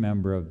each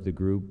member of the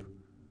group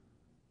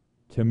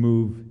to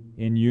move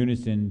in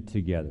unison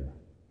together.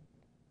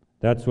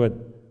 That's what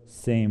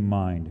same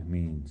mind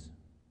means.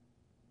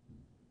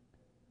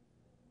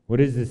 What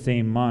is the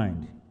same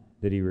mind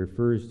that he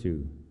refers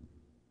to?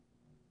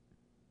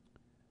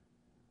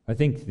 I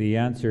think the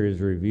answer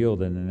is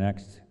revealed in the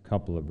next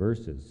couple of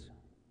verses.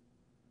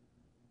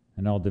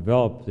 And I'll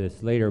develop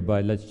this later,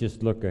 but let's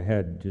just look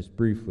ahead just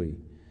briefly.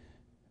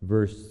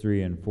 Verse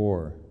 3 and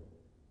 4.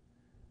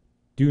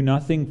 Do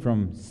nothing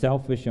from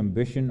selfish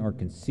ambition or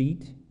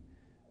conceit,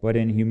 but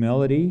in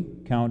humility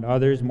count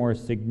others more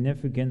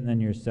significant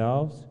than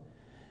yourselves.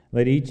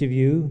 Let each of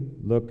you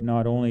look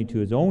not only to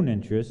his own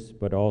interests,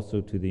 but also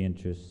to the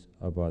interests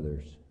of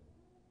others.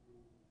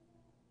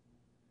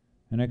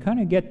 And I kind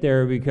of get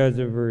there because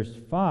of verse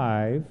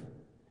 5.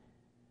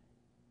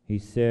 He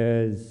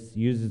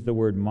uses the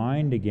word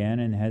mind again,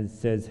 and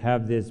says,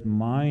 have this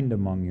mind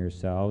among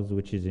yours,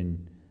 which is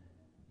in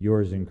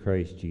yours in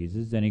Christ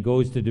Jesus. And he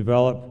goes to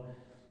develop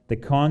the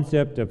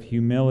concept of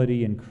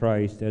humility in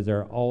Christ as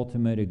our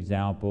ultimate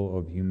example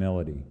of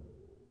humility,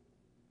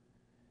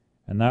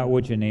 and that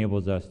which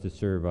enables us to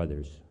serve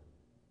others.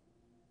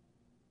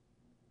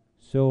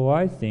 So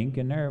I think,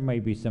 and there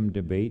might be some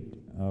debate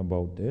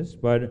about this,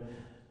 but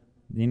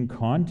in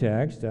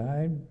context,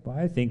 I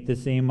think the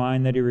same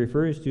mind that he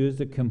refers to is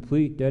the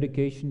complete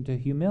dedication to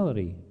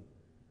humility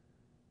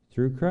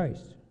through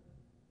Christ.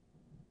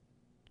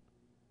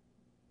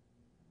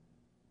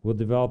 We'll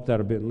develop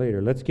that a bit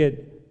later. Let's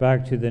get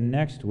back to the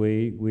next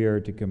way we are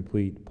to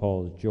complete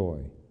Paul's joy.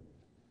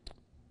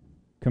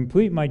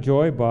 Complete my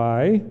joy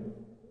by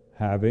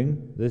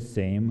having the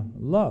same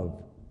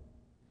love.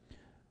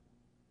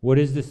 What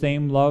is the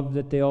same love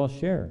that they all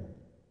share?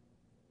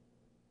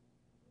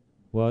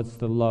 Well, it's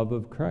the love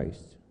of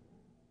Christ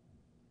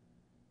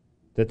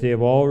that they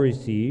have all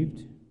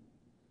received.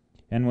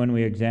 And when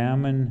we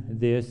examine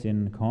this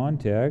in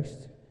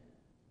context,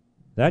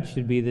 that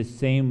should be the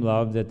same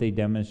love that they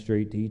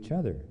demonstrate to each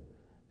other.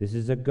 This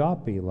is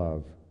agape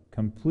love,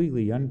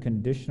 completely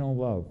unconditional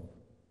love.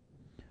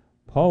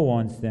 Paul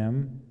wants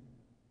them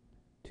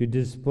to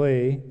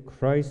display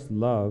Christ's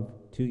love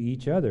to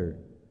each other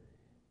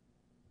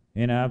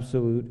in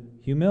absolute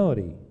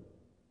humility.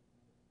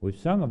 We've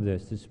sung of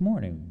this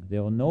morning.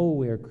 They'll know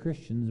we are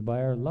Christians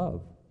by our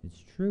love.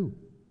 It's true.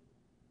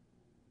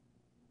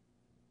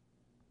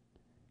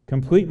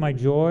 Complete my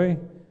joy.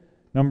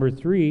 Number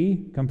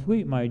 3,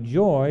 complete my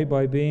joy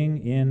by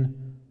being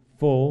in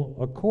full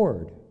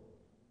accord.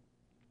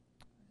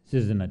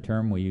 This isn't a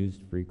term we use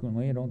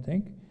frequently, I don't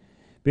think.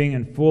 Being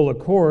in full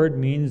accord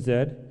means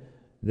that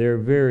their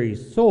very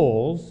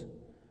souls,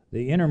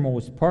 the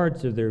innermost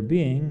parts of their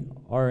being,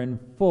 are in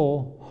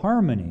full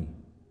harmony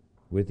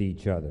with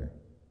each other.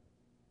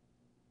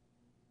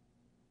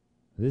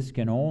 This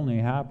can only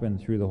happen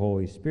through the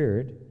Holy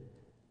Spirit,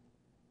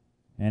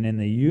 and in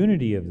the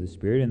unity of the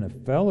Spirit, in the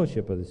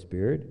fellowship of the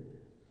Spirit,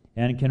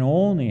 and can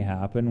only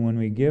happen when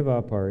we give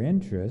up our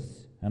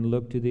interests and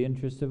look to the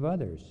interests of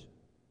others.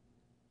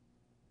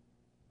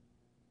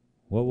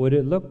 What would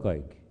it look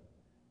like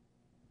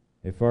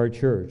if our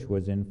church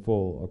was in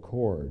full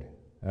accord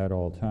at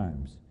all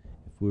times,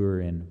 if we were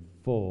in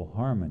full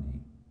harmony?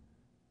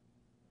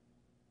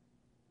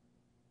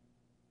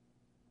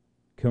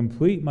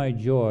 Complete my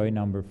joy,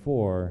 number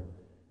 4,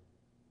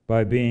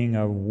 by being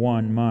of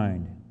one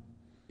mind.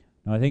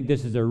 Now, I think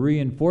this is a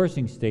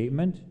reinforcing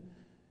statement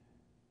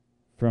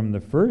from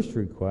the first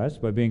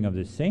request. By being of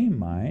the same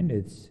mind,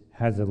 it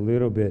has a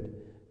little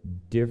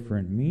bit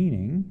different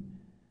meaning.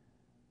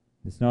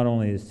 It's not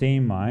only the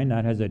same mind,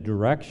 that has a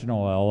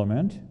directional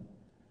element,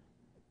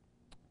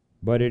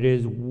 but it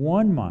is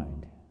one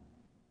mind.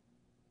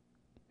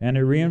 And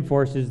it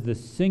reinforces the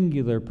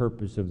singular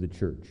purpose of the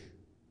church.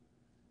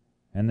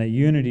 And that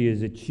unity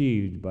is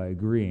achieved by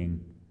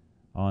agreeing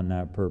on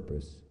that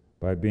purpose,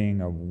 by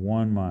being of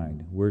one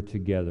mind. We're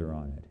together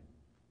on it.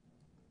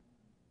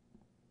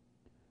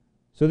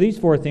 So these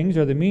 4 things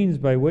are the means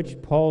by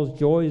which Paul's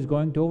joy is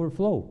going to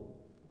overflow.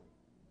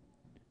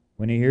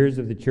 When he hears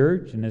of the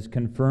church and is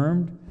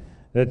confirmed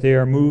that they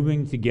are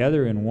moving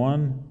together in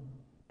one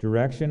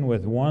direction,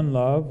 with one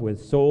love,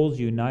 with souls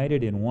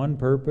united in one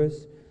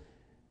purpose,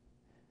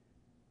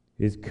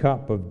 his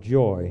cup of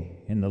joy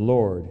in the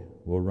Lord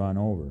will run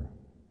over.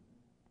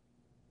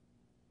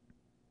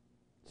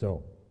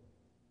 So,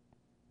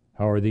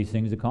 how are these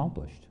things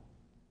accomplished?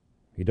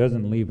 He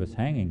doesn't leave us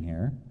hanging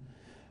here.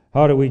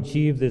 How do we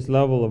achieve this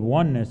level of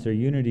oneness or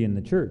unity in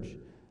the church?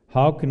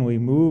 How can we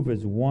move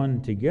as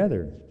one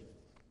together?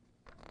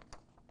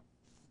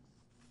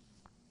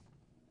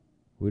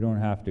 We don't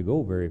have to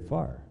go very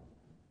far.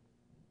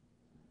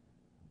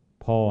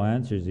 Paul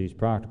answers these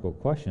practical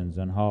questions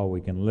on how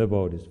we can live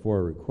out his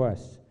 4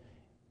 requests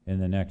in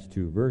the next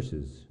 2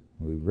 verses.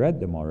 We've read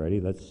them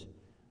already. Let's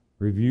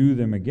review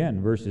them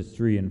again, verses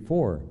 3 and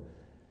 4.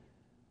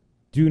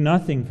 Do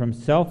nothing from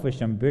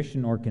selfish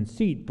ambition or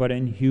conceit, but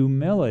in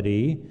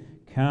humility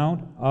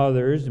count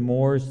others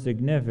more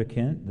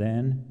significant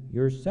than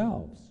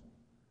yourselves.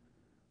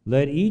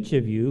 Let each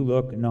of you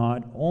look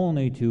not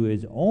only to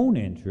his own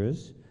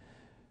interests,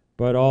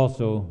 but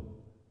also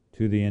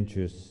to the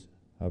interests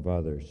of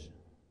others.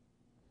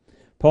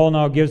 Paul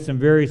now gives some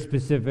very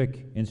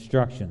specific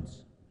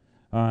instructions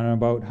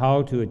about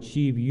how to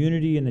achieve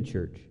unity in the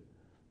church.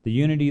 The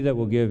unity that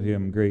will give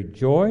him great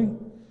joy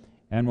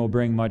and will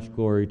bring much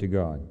glory to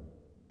God.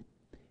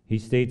 He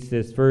states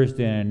this first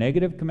in a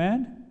negative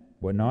command,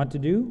 what not to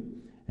do,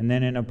 and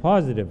then in a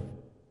positive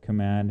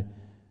command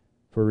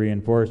for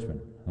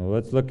reinforcement. Well,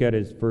 let's look at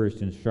his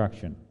first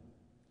instruction.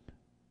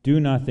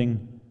 Do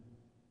nothing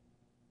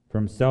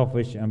from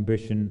selfish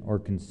ambition or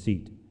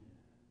conceit.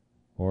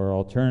 Or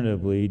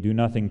alternatively, do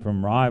nothing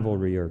from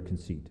rivalry or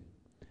conceit.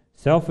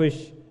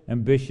 Selfish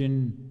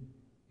ambition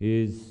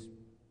is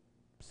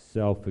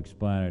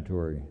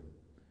self-explanatory.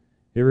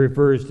 It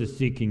refers to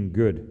seeking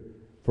good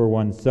for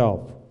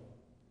oneself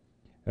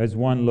as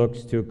one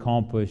looks to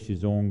accomplish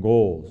his own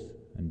goals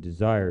and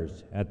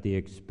desires at the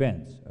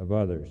expense of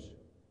others.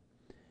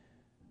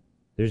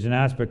 There's an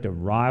aspect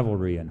of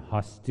rivalry and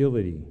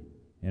hostility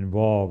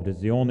involved,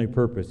 as the only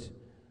purpose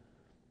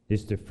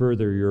is to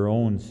further your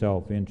own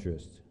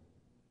self-interest.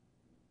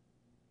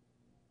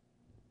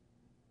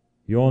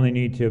 You only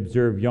need to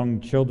observe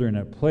young children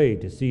at play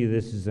to see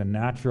this is a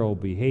natural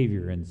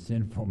behavior in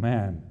sinful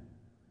man.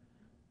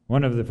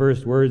 One of the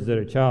first words that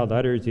a child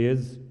utters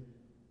is,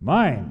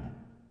 "Mine."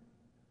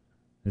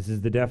 This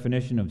is the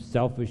definition of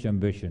selfish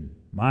ambition.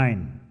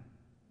 Mine.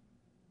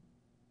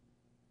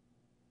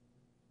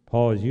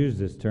 Paul has used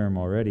this term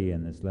already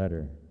in this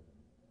letter.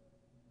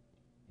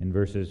 In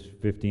verses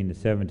 15 to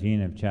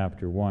 17 of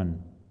chapter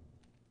 1,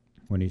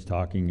 when he's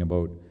talking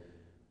about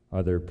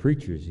other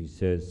preachers, he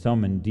says,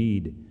 "Some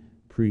indeed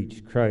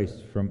preach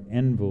Christ from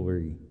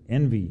envy."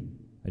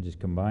 I just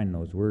combined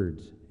those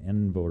words,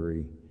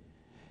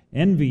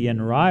 envy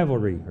and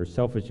rivalry, or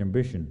selfish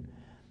ambition.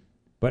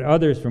 But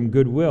others from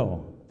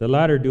goodwill. The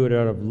latter do it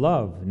out of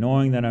love,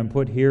 knowing that I'm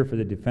put here for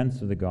the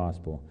defense of the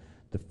gospel.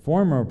 The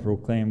former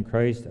proclaim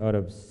Christ out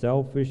of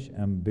selfish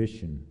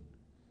ambition,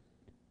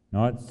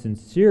 not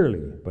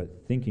sincerely,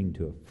 but thinking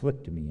to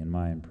afflict me in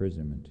my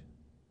imprisonment.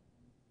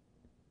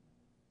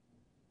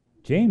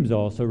 James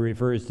also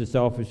refers to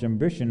selfish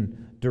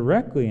ambition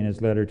directly in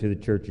his letter to the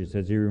churches,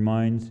 as he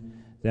reminds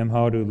them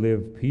how to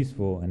live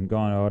peaceful and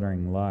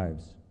God-honoring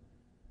lives.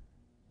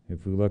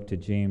 If we look to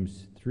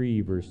James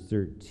 3, verse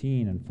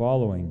 13 and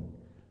following,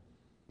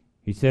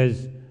 he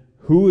says,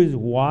 "Who is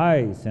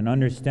wise and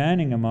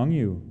understanding among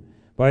you?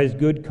 By his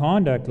good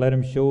conduct let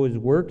him show his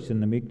works in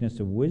the meekness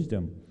of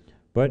wisdom.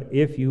 But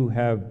if you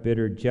have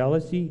bitter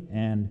jealousy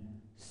and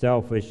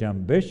selfish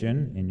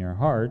ambition in your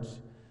hearts,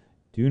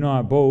 do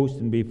not boast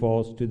and be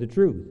false to the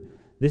truth.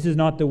 This is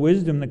not the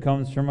wisdom that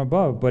comes from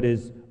above, but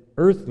is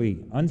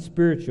earthly,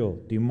 unspiritual,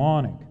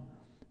 demonic.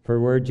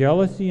 For where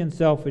jealousy and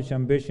selfish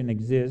ambition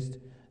exist,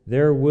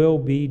 there will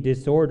be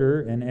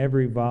disorder and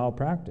every vile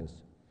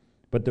practice.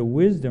 But the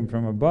wisdom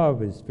from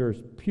above is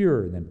first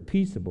pure, then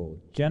peaceable,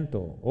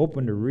 gentle,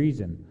 open to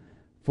reason,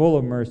 full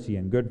of mercy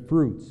and good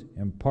fruits,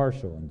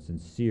 impartial and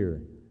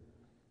sincere.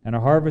 And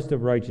a harvest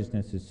of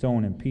righteousness is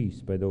sown in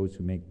peace by those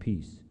who make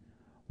peace.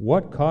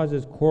 What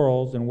causes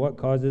quarrels and what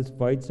causes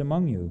fights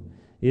among you?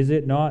 Is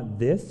it not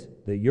this,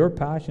 that your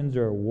passions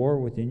are at war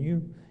within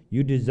you?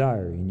 You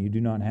desire and you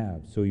do not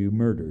have, so you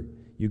murder.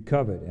 You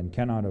covet and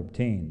cannot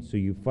obtain, so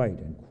you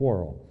fight and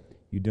quarrel.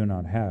 You do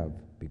not have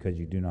because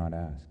you do not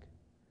ask."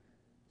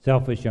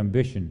 Selfish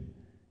ambition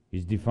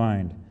is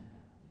defined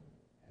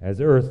as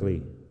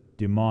earthly,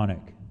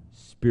 demonic,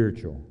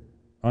 spiritual,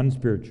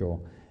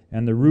 unspiritual,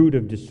 and the root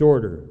of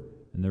disorder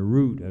and the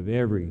root of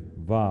every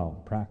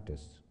vile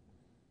practice.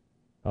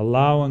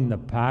 Allowing the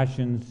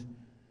passions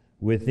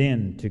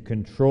within to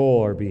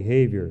control our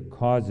behavior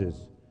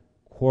causes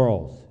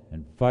quarrels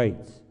and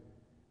fights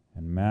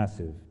and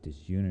massive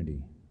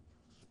disunity.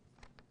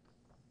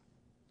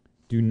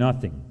 Do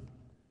nothing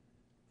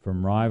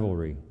from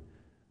rivalry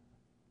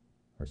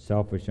or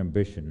selfish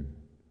ambition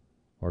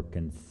or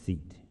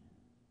conceit.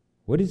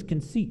 What is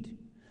conceit?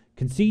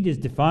 Conceit is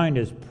defined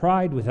as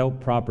pride without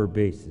proper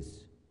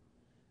basis,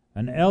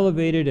 an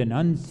elevated and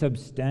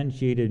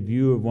unsubstantiated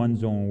view of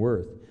one's own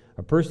worth.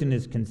 A person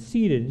is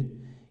conceited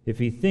if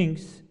he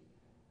thinks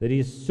that he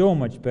is so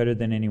much better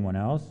than anyone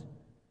else,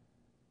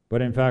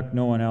 but in fact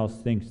no one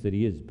else thinks that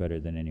he is better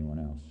than anyone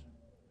else.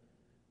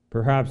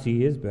 Perhaps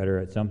he is better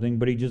at something,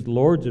 but he just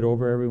lords it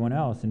over everyone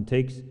else and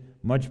takes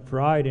much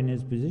pride in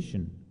his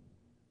position.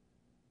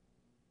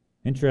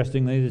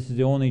 Interestingly, this is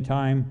the only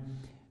time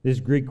this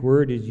Greek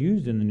word is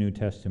used in the New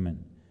Testament,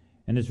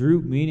 and its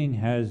root meaning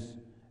has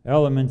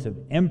elements of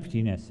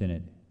emptiness in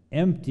it.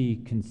 Empty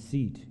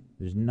conceit.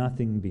 There's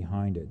nothing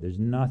behind it. There's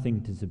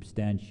nothing to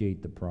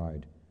substantiate the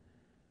pride.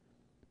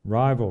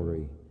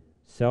 Rivalry,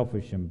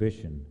 selfish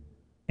ambition,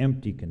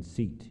 empty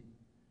conceit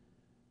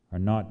are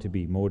not to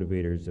be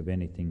motivators of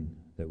anything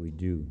that we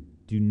do.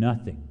 Do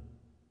nothing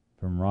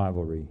from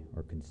rivalry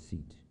or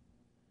conceit.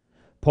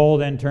 Paul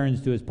then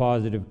turns to his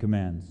positive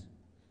commands.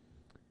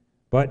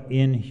 But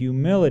in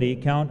humility,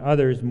 count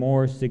others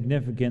more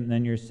significant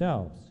than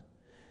yourselves.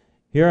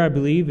 Here, I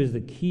believe, is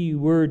the key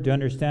word to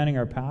understanding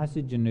our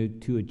passage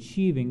and to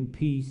achieving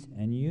peace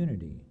and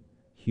unity.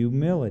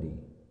 Humility.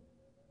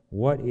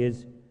 What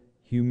is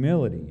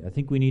humility? I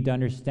think we need to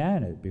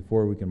understand it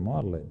before we can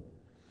model it.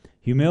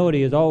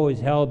 Humility is always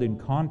held in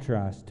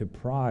contrast to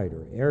pride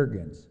or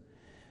arrogance.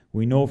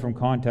 We know from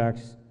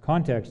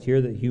context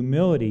here that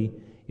humility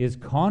is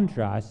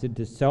contrasted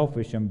to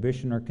selfish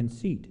ambition or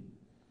conceit.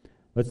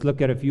 Let's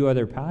look at a few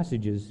other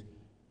passages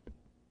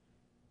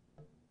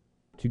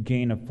to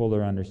gain a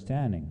fuller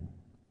understanding.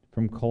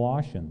 From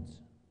Colossians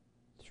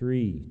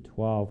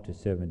 3:12 to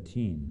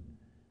 17.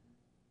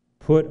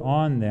 Put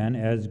on then,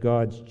 as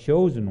God's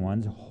chosen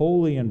ones,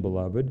 holy and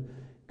beloved,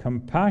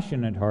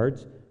 compassionate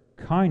hearts,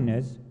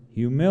 kindness,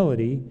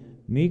 humility,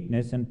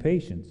 meekness, and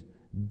patience,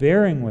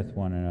 bearing with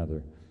one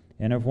another.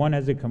 And if one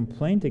has a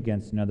complaint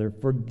against another,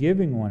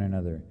 forgiving one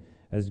another.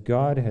 As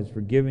God has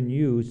forgiven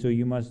you, so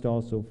you must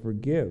also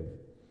forgive.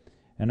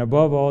 And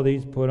above all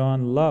these, put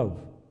on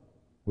love,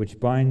 which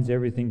binds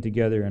everything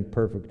together in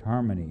perfect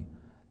harmony.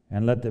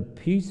 And let the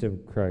peace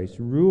of Christ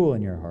rule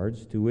in your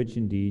hearts, to which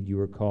indeed you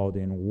were called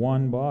in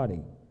one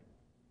body.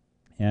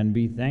 And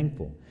be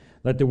thankful.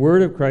 Let the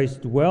word of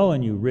Christ dwell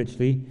in you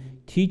richly,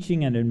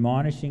 teaching and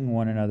admonishing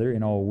one another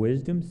in all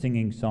wisdom,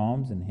 singing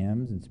psalms and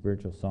hymns and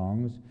spiritual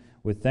songs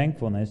with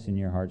thankfulness in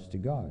your hearts to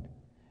God.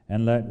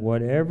 And let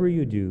whatever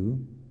you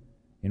do,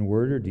 in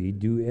word or deed,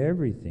 do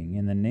everything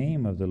in the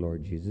name of the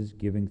Lord Jesus,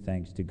 giving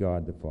thanks to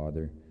God the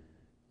Father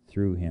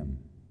through him.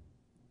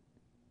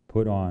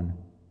 Put on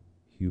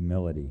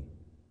humility.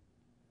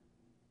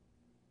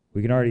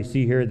 We can already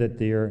see here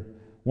that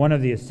one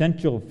of the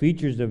essential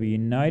features of a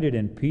united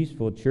and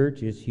peaceful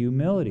church is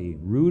humility,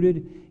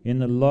 rooted in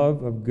the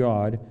love of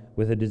God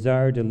with a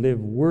desire to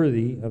live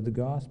worthy of the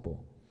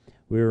gospel.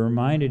 We are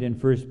reminded in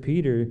 1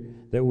 Peter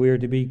that we are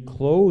to be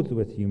clothed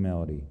with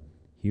humility.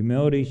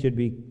 Humility should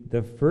be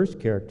the first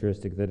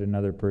characteristic that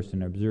another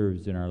person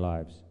observes in our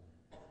lives.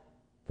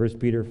 1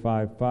 Peter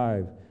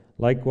 5:5,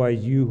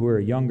 likewise you who are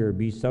younger,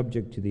 be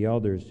subject to the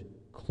elders.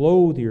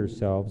 Clothe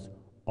yourselves,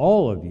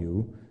 all of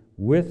you,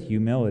 with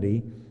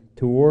humility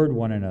toward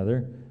one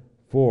another,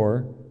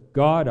 for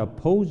God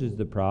opposes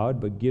the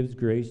proud, but gives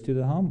grace to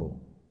the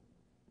humble.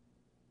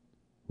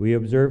 We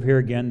observe here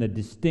again the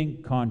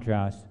distinct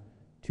contrast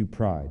to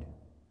pride.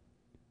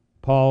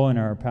 Paul, in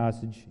our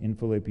passage in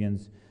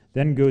Philippians,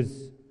 then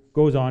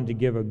goes on to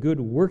give a good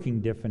working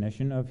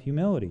definition of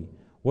humility.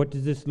 What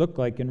does this look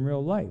like in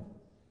real life?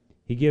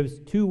 He gives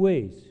two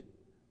ways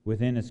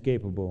with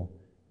inescapable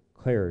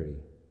clarity.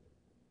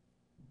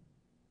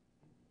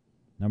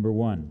 Number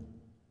one,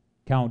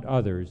 count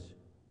others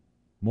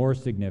more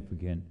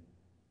significant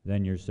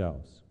than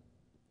yourselves.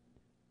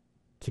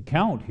 To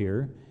count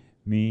here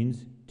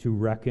means to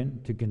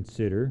reckon, to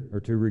consider, or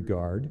to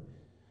regard.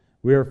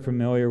 We are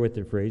familiar with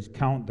the phrase,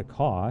 count the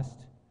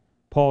cost.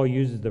 Paul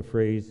uses the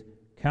phrase,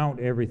 count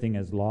everything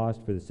as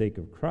lost for the sake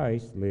of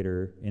Christ,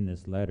 later in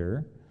this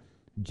letter.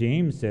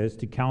 James says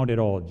to count it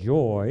all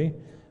joy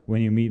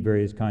when you meet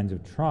various kinds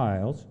of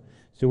trials.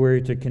 So we're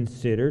to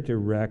consider, to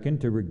reckon,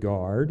 to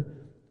regard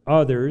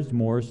others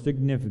more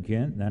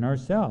significant than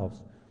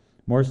ourselves.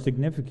 More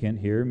significant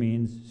here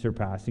means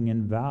surpassing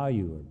in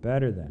value or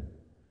better than.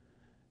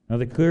 Now,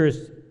 the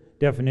clearest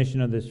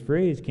definition of this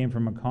phrase came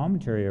from a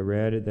commentary I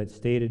read that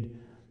stated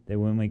that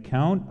when we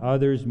count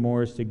others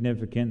more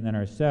significant than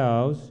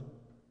ourselves,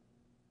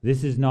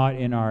 this is not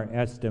in our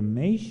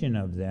estimation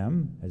of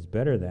them as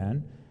better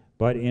than,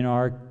 but in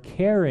our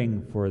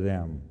caring for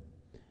them.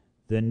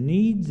 The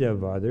needs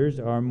of others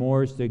are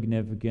more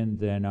significant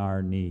than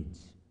our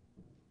needs.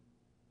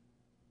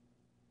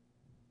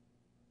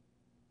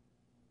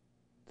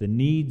 The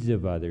needs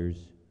of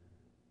others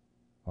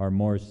are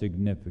more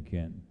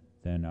significant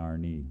than our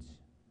needs.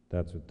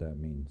 That's what that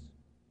means.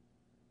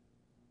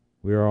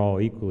 We are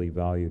all equally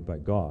valued by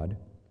God,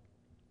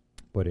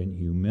 but in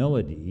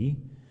humility,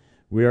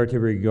 we are to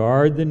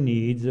regard the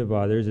needs of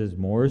others as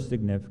more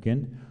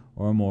significant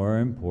or more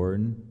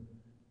important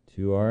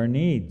to our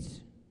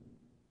needs.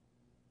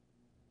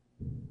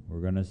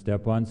 We're going to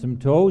step on some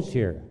toes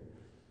here.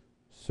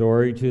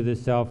 Sorry to the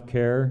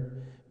self-care,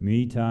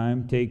 me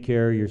time, take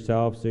care of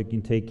yourself so you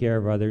can take care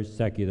of others,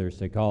 secular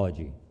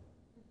psychology.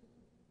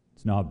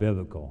 It's not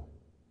biblical.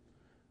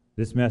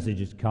 This message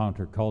is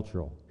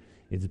countercultural.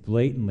 It's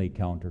blatantly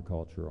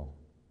countercultural.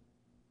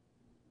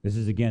 This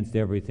is against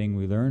everything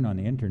we learn on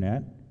the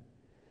internet.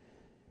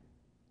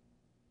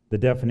 The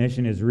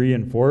definition is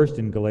reinforced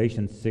in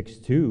Galatians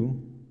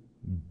 6:2.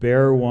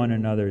 Bear one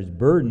another's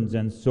burdens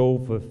and so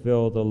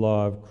fulfill the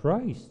law of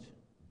Christ.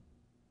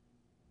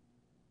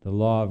 The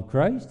law of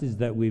Christ is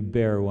that we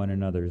bear one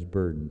another's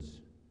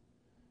burdens.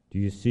 Do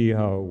you see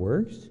how it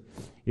works?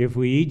 If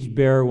we each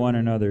bear one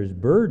another's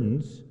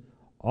burdens,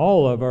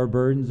 all of our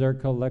burdens are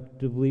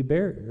collectively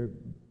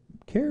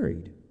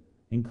carried,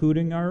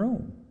 including our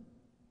own.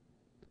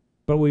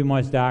 But we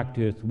must act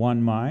with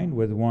one mind,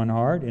 with one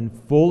heart, in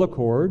full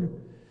accord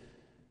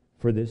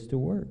for this to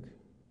work.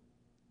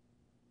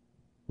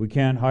 We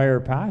can't hire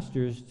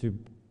pastors to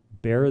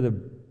bear the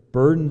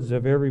burdens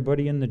of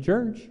everybody in the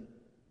church.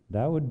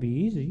 That would be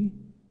easy.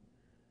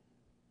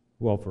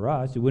 Well, for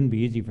us, it wouldn't be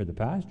easy for the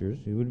pastors.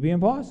 It would be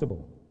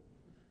impossible.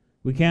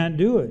 We can't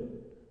do it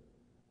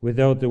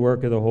without the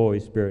work of the Holy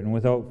Spirit and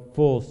without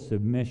full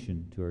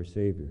submission to our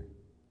Savior.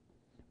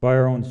 By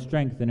our own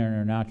strength and in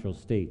our natural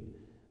state,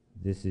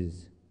 this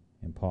is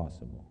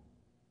impossible.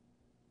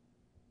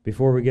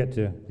 Before we get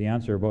to the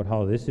answer about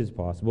how this is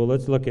possible,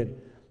 let's look at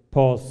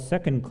Paul's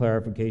second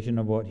clarification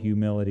of what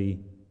humility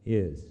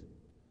is.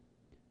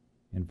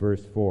 In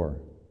verse 4.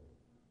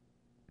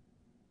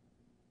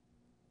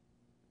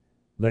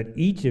 Let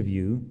each of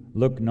you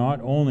look not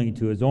only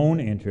to his own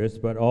interests,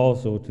 but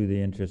also to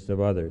the interests of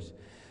others.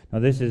 Now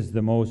this is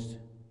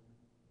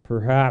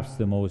perhaps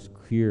the most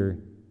clear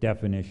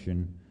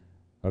definition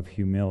of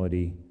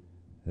humility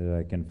that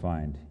I can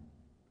find.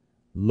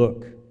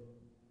 Look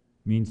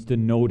means to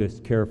notice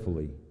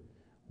carefully,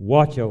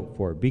 watch out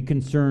for, be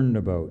concerned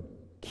about,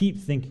 keep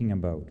thinking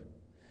about.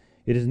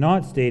 It is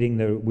not stating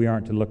that we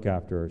aren't to look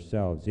after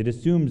ourselves. It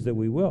assumes that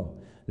we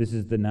will. This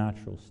is the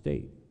natural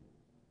state.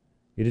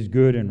 It is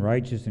good and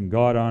righteous and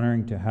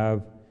God-honoring to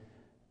have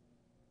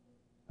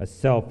a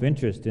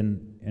self-interest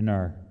in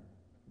our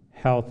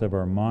health of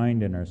our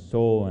mind and our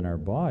soul and our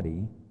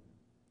body,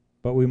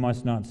 but we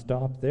must not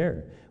stop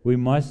there. We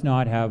must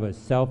not have a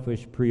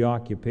selfish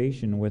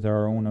preoccupation with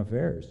our own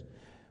affairs.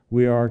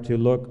 We are to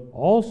look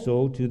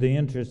also to the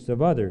interests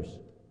of others.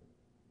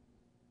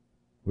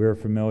 We are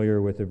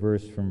familiar with a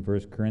verse from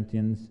 1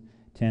 Corinthians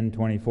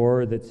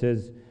 10:24 that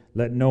says,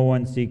 "Let no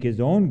one seek his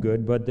own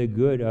good, but the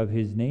good of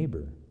his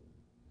neighbor."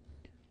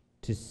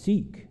 To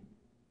seek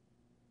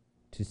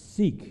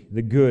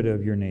the good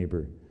of your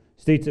neighbor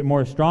states it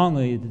more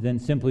strongly than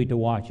simply to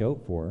watch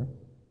out for.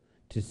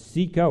 To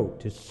seek out,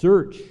 to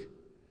search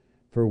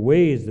for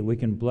ways that we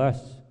can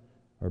bless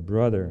our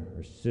brother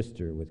or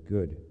sister with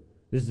good.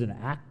 This is an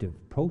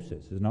active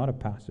process. It's not a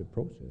passive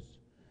process.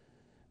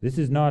 This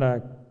is not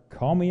a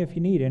call me if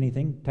you need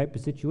anything type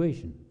of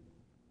situation.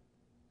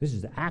 This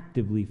is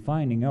actively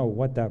finding out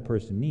what that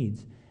person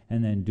needs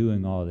and then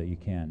doing all that you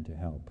can to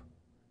help.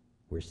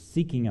 We're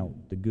seeking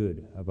out the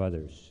good of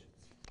others.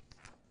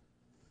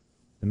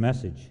 The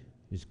message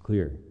is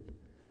clear.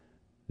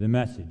 The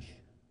message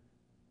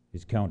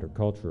is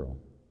countercultural.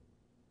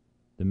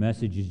 The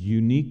message is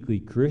uniquely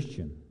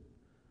Christian.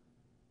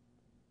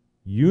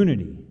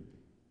 Unity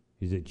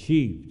is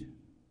achieved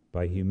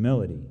by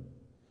humility.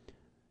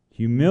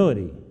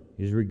 Humility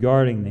is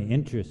regarding the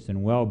interests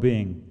and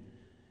well-being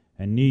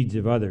and needs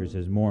of others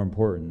as more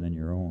important than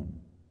your own.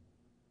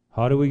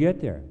 How do we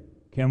get there?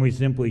 Can we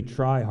simply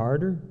try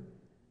harder?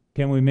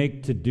 Can we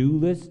make to-do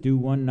lists, do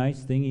one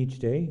nice thing each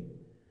day?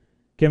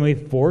 Can we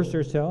force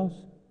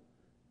ourselves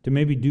to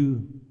maybe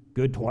do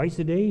good twice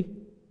a day?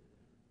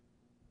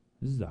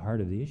 This is the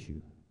heart of the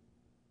issue.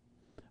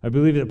 I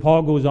believe that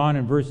Paul goes on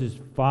in verses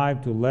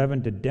 5 to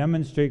 11 to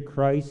demonstrate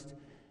Christ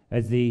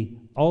as the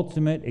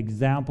ultimate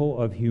example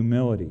of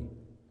humility.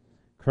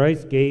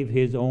 Christ gave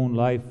his own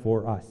life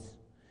for us.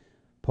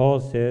 Paul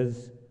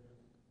says,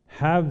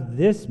 "Have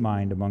this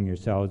mind among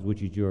yourselves,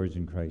 which is yours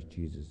in Christ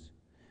Jesus."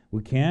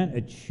 We can't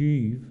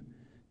achieve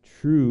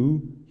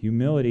true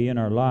humility in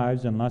our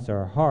lives unless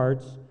our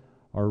hearts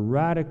are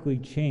radically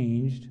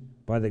changed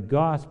by the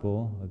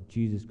gospel of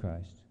Jesus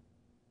Christ.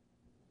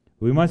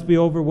 We must be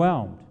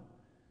overwhelmed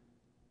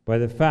by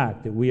the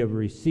fact that we have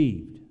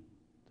received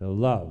the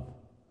love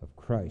of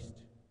Christ.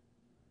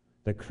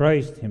 That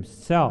Christ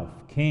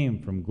himself came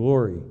from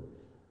glory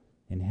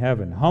in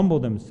heaven,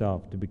 humbled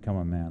himself to become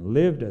a man,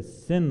 lived a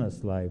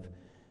sinless life,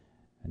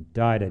 and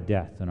died a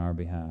death on our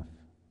behalf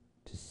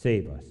to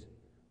save us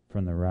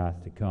from the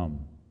wrath to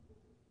come,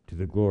 to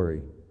the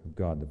glory of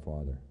God the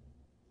Father.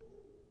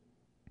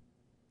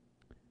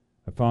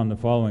 I found the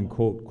following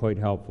quote quite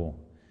helpful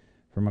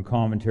from a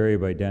commentary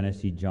by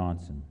Dennis E.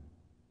 Johnson.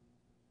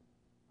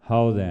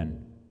 "How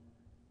then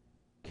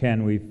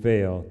can we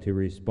fail to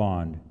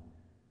respond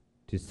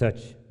to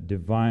such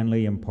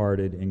divinely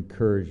imparted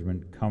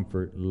encouragement,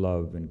 comfort,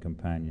 love, and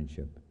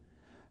companionship?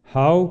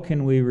 How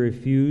can we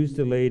refuse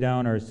to lay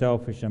down our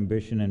selfish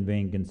ambition and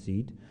vain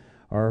conceit,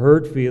 our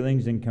hurt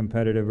feelings and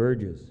competitive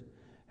urges?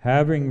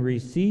 Having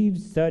received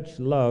such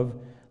love,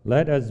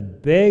 let us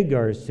beg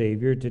our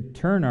Savior to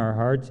turn our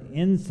hearts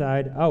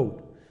inside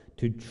out,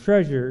 to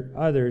treasure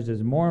others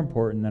as more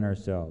important than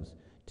ourselves,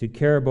 to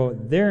care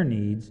about their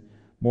needs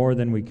more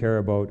than we care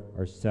about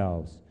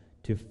ourselves,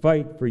 to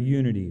fight for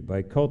unity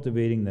by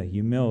cultivating the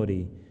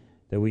humility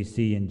that we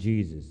see in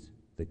Jesus,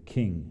 the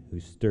King who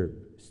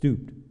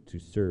stooped to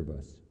serve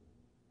us."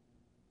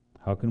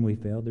 How can we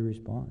fail to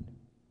respond?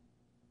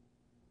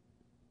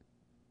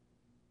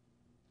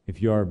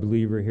 If you are a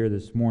believer here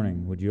this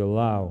morning, would you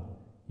allow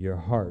your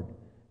heart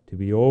to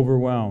be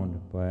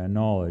overwhelmed by a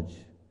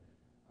knowledge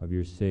of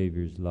your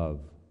Savior's love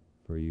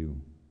for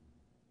you?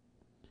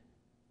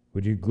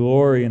 Would you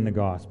glory in the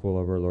gospel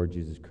of our Lord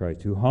Jesus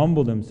Christ, who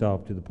humbled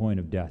himself to the point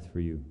of death for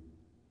you?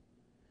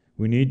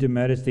 We need to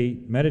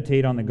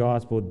meditate on the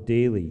gospel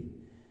daily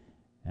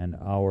and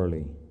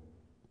hourly.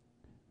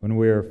 When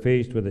we are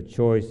faced with a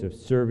choice of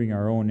serving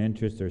our own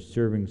interest or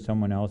serving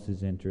someone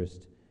else's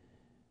interest,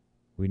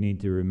 we need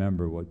to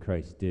remember what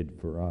Christ did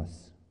for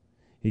us.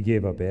 He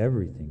gave up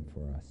everything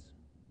for us.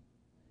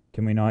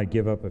 Can we not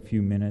give up a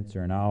few minutes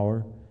or an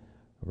hour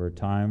of our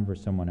time for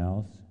someone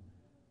else?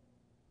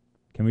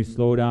 Can we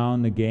slow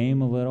down the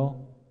game a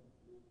little?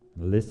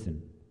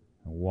 Listen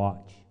and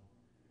watch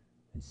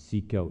and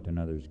seek out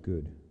another's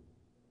good.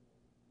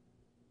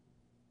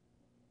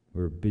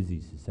 We're a busy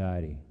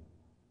society.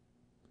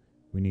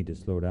 We need to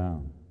slow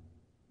down.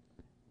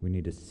 We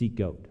need to seek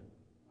out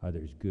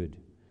others' good.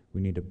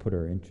 We need to put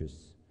our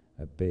interests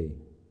at bay.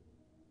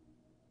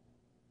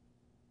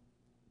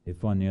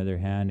 If, on the other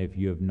hand, if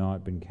you have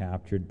not been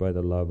captured by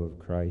the love of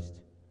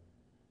Christ,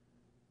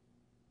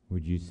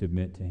 would you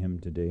submit to him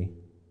today?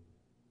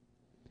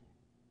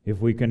 If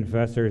we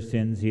confess our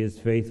sins, he is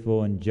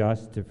faithful and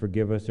just to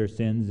forgive us our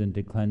sins and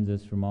to cleanse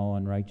us from all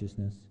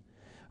unrighteousness.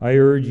 I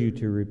urge you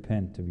to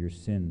repent of your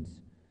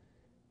sins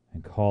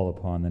and call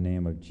upon the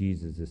name of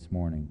Jesus this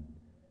morning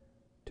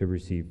to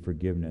receive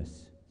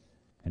forgiveness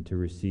and to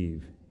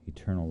receive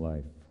eternal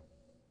life.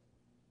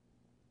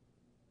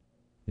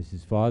 This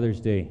is Father's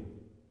Day.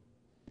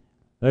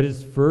 Let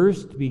us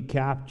first be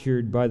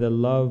captured by the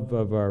love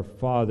of our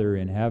Father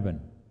in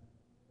heaven,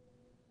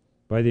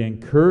 by the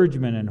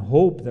encouragement and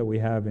hope that we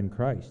have in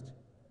Christ,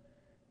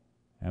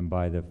 and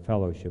by the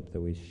fellowship that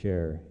we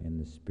share in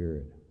the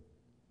Spirit.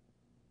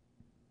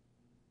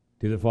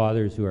 To the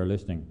fathers who are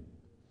listening,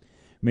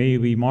 may you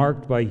be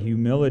marked by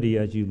humility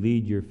as you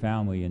lead your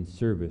family in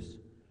service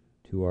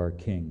to our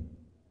King.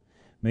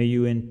 May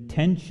you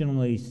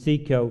intentionally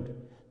seek out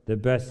the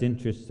best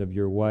interests of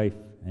your wife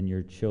and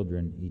your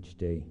children each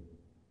day.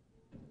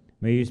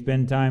 May you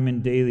spend time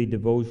in daily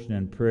devotion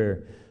and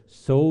prayer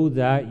so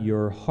that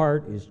your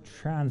heart is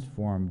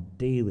transformed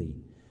daily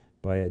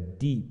by a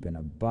deep and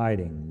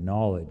abiding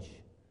knowledge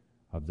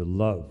of the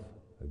love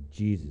of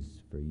Jesus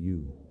for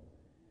you.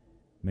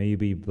 May you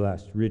be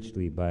blessed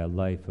richly by a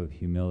life of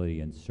humility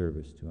and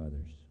service to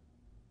others.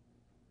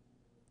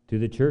 To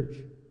the church,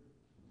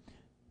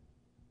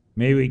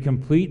 may we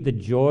complete the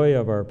joy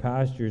of our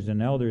pastors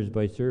and elders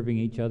by serving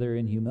each other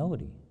in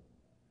humility.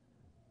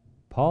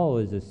 Paul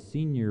is a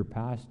senior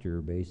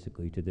pastor,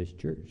 basically, to this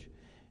church.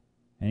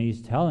 And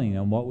he's telling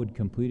them what would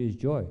complete his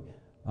joy.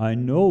 I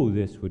know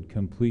this would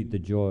complete the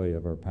joy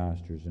of our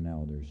pastors and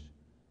elders,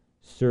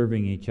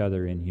 serving each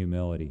other in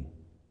humility.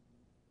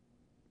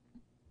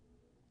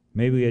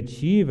 May we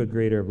achieve a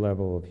greater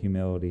level of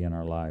humility in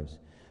our lives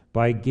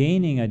by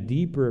gaining a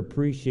deeper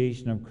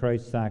appreciation of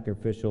Christ's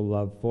sacrificial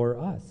love for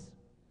us.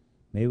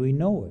 May we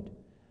know it,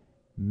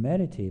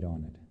 meditate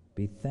on it,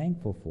 be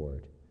thankful for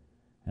it,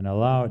 and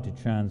allow it to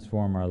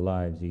transform our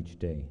lives each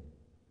day.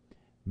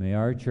 May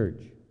our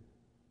church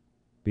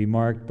be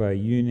marked by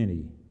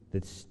unity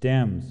that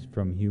stems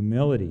from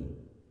humility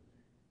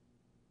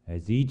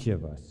as each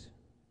of us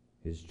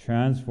is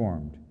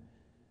transformed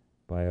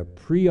by a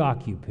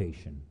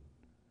preoccupation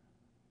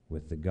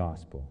with the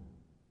gospel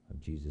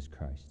of Jesus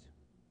Christ.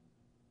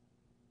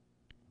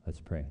 Let's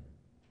pray.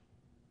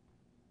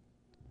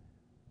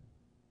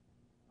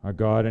 Our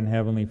God and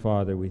Heavenly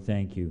Father, we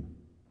thank you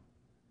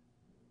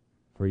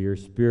for your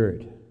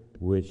Spirit,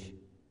 which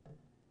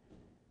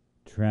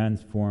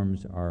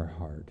transforms our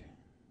heart.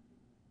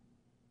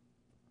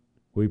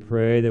 We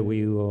pray that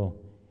we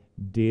will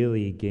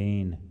daily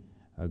gain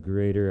a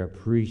greater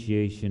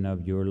appreciation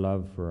of your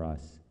love for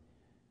us,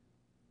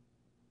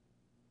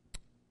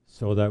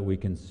 so that we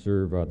can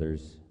serve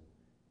others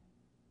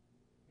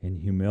in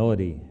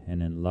humility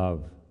and in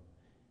love.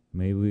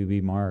 May we be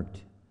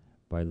marked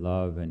by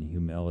love and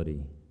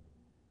humility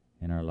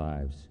in our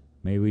lives.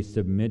 May we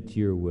submit to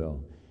your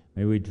will.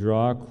 May we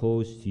draw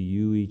close to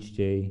you each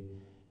day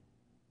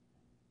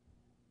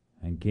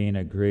and gain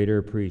a greater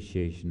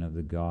appreciation of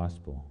the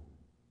gospel,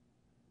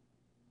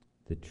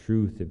 the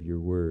truth of your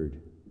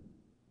word.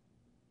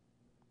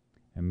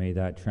 And may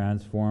that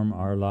transform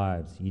our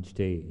lives each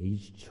day,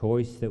 each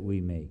choice that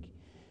we make.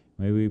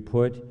 May we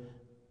put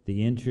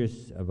the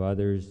interests of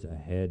others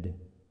ahead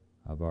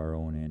of our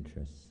own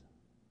interests.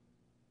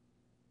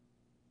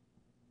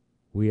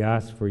 We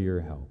ask for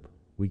your help.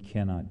 We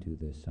cannot do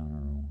this on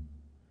our own.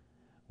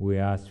 We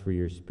ask for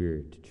your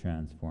Spirit to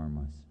transform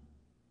us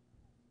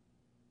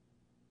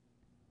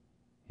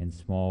in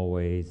small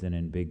ways and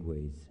in big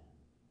ways.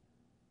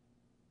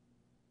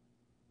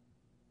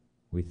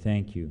 We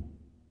thank you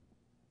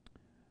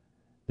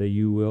that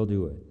you will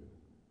do it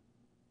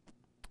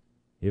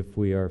if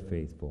we are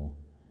faithful,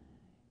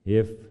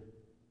 if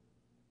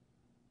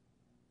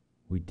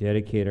we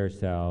dedicate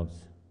ourselves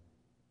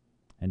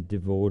and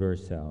devote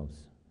ourselves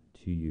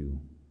to you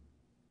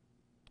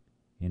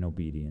in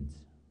obedience.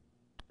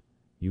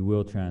 You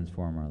will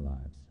transform our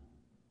lives.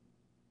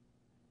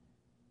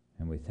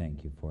 And we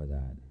thank you for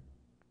that.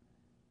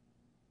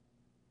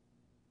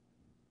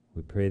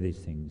 We pray these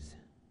things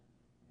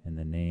in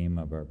the name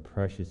of our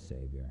precious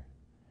Savior.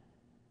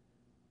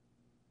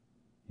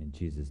 In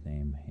Jesus'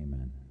 name,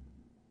 amen.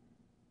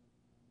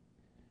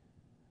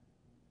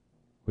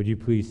 Would you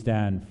please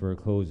stand for a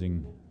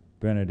closing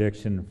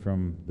benediction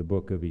from the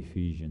book of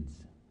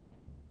Ephesians?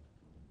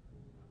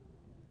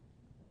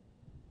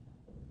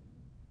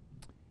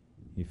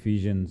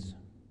 Ephesians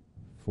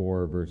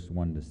 4, verse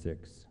 1 to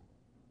 6.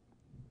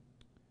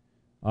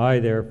 I,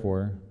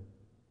 therefore,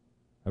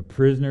 a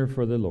prisoner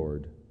for the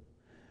Lord,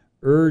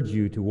 urge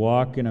you to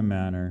walk in a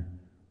manner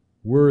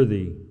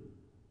worthy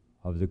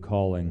of the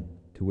calling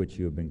to which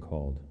you have been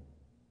called,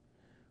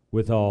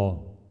 with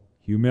all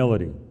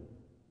humility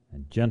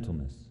and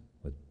gentleness,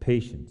 with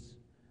patience,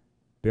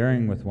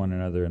 bearing with one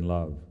another in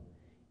love,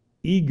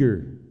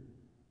 eager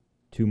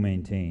to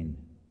maintain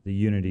the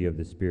unity of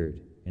the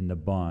Spirit in the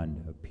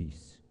bond of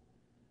peace.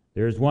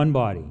 There is one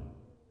body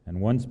and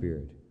one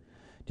Spirit,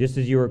 just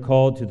as you are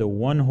called to the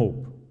one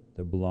hope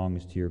that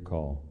belongs to your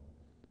call.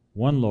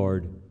 One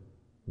Lord,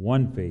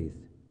 one faith,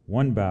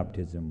 one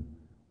baptism,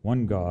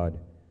 one God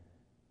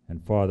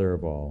and Father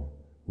of all,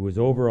 who is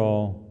over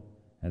all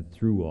and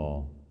through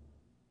all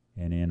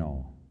and in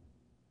all.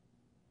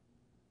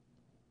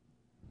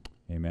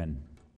 Amen.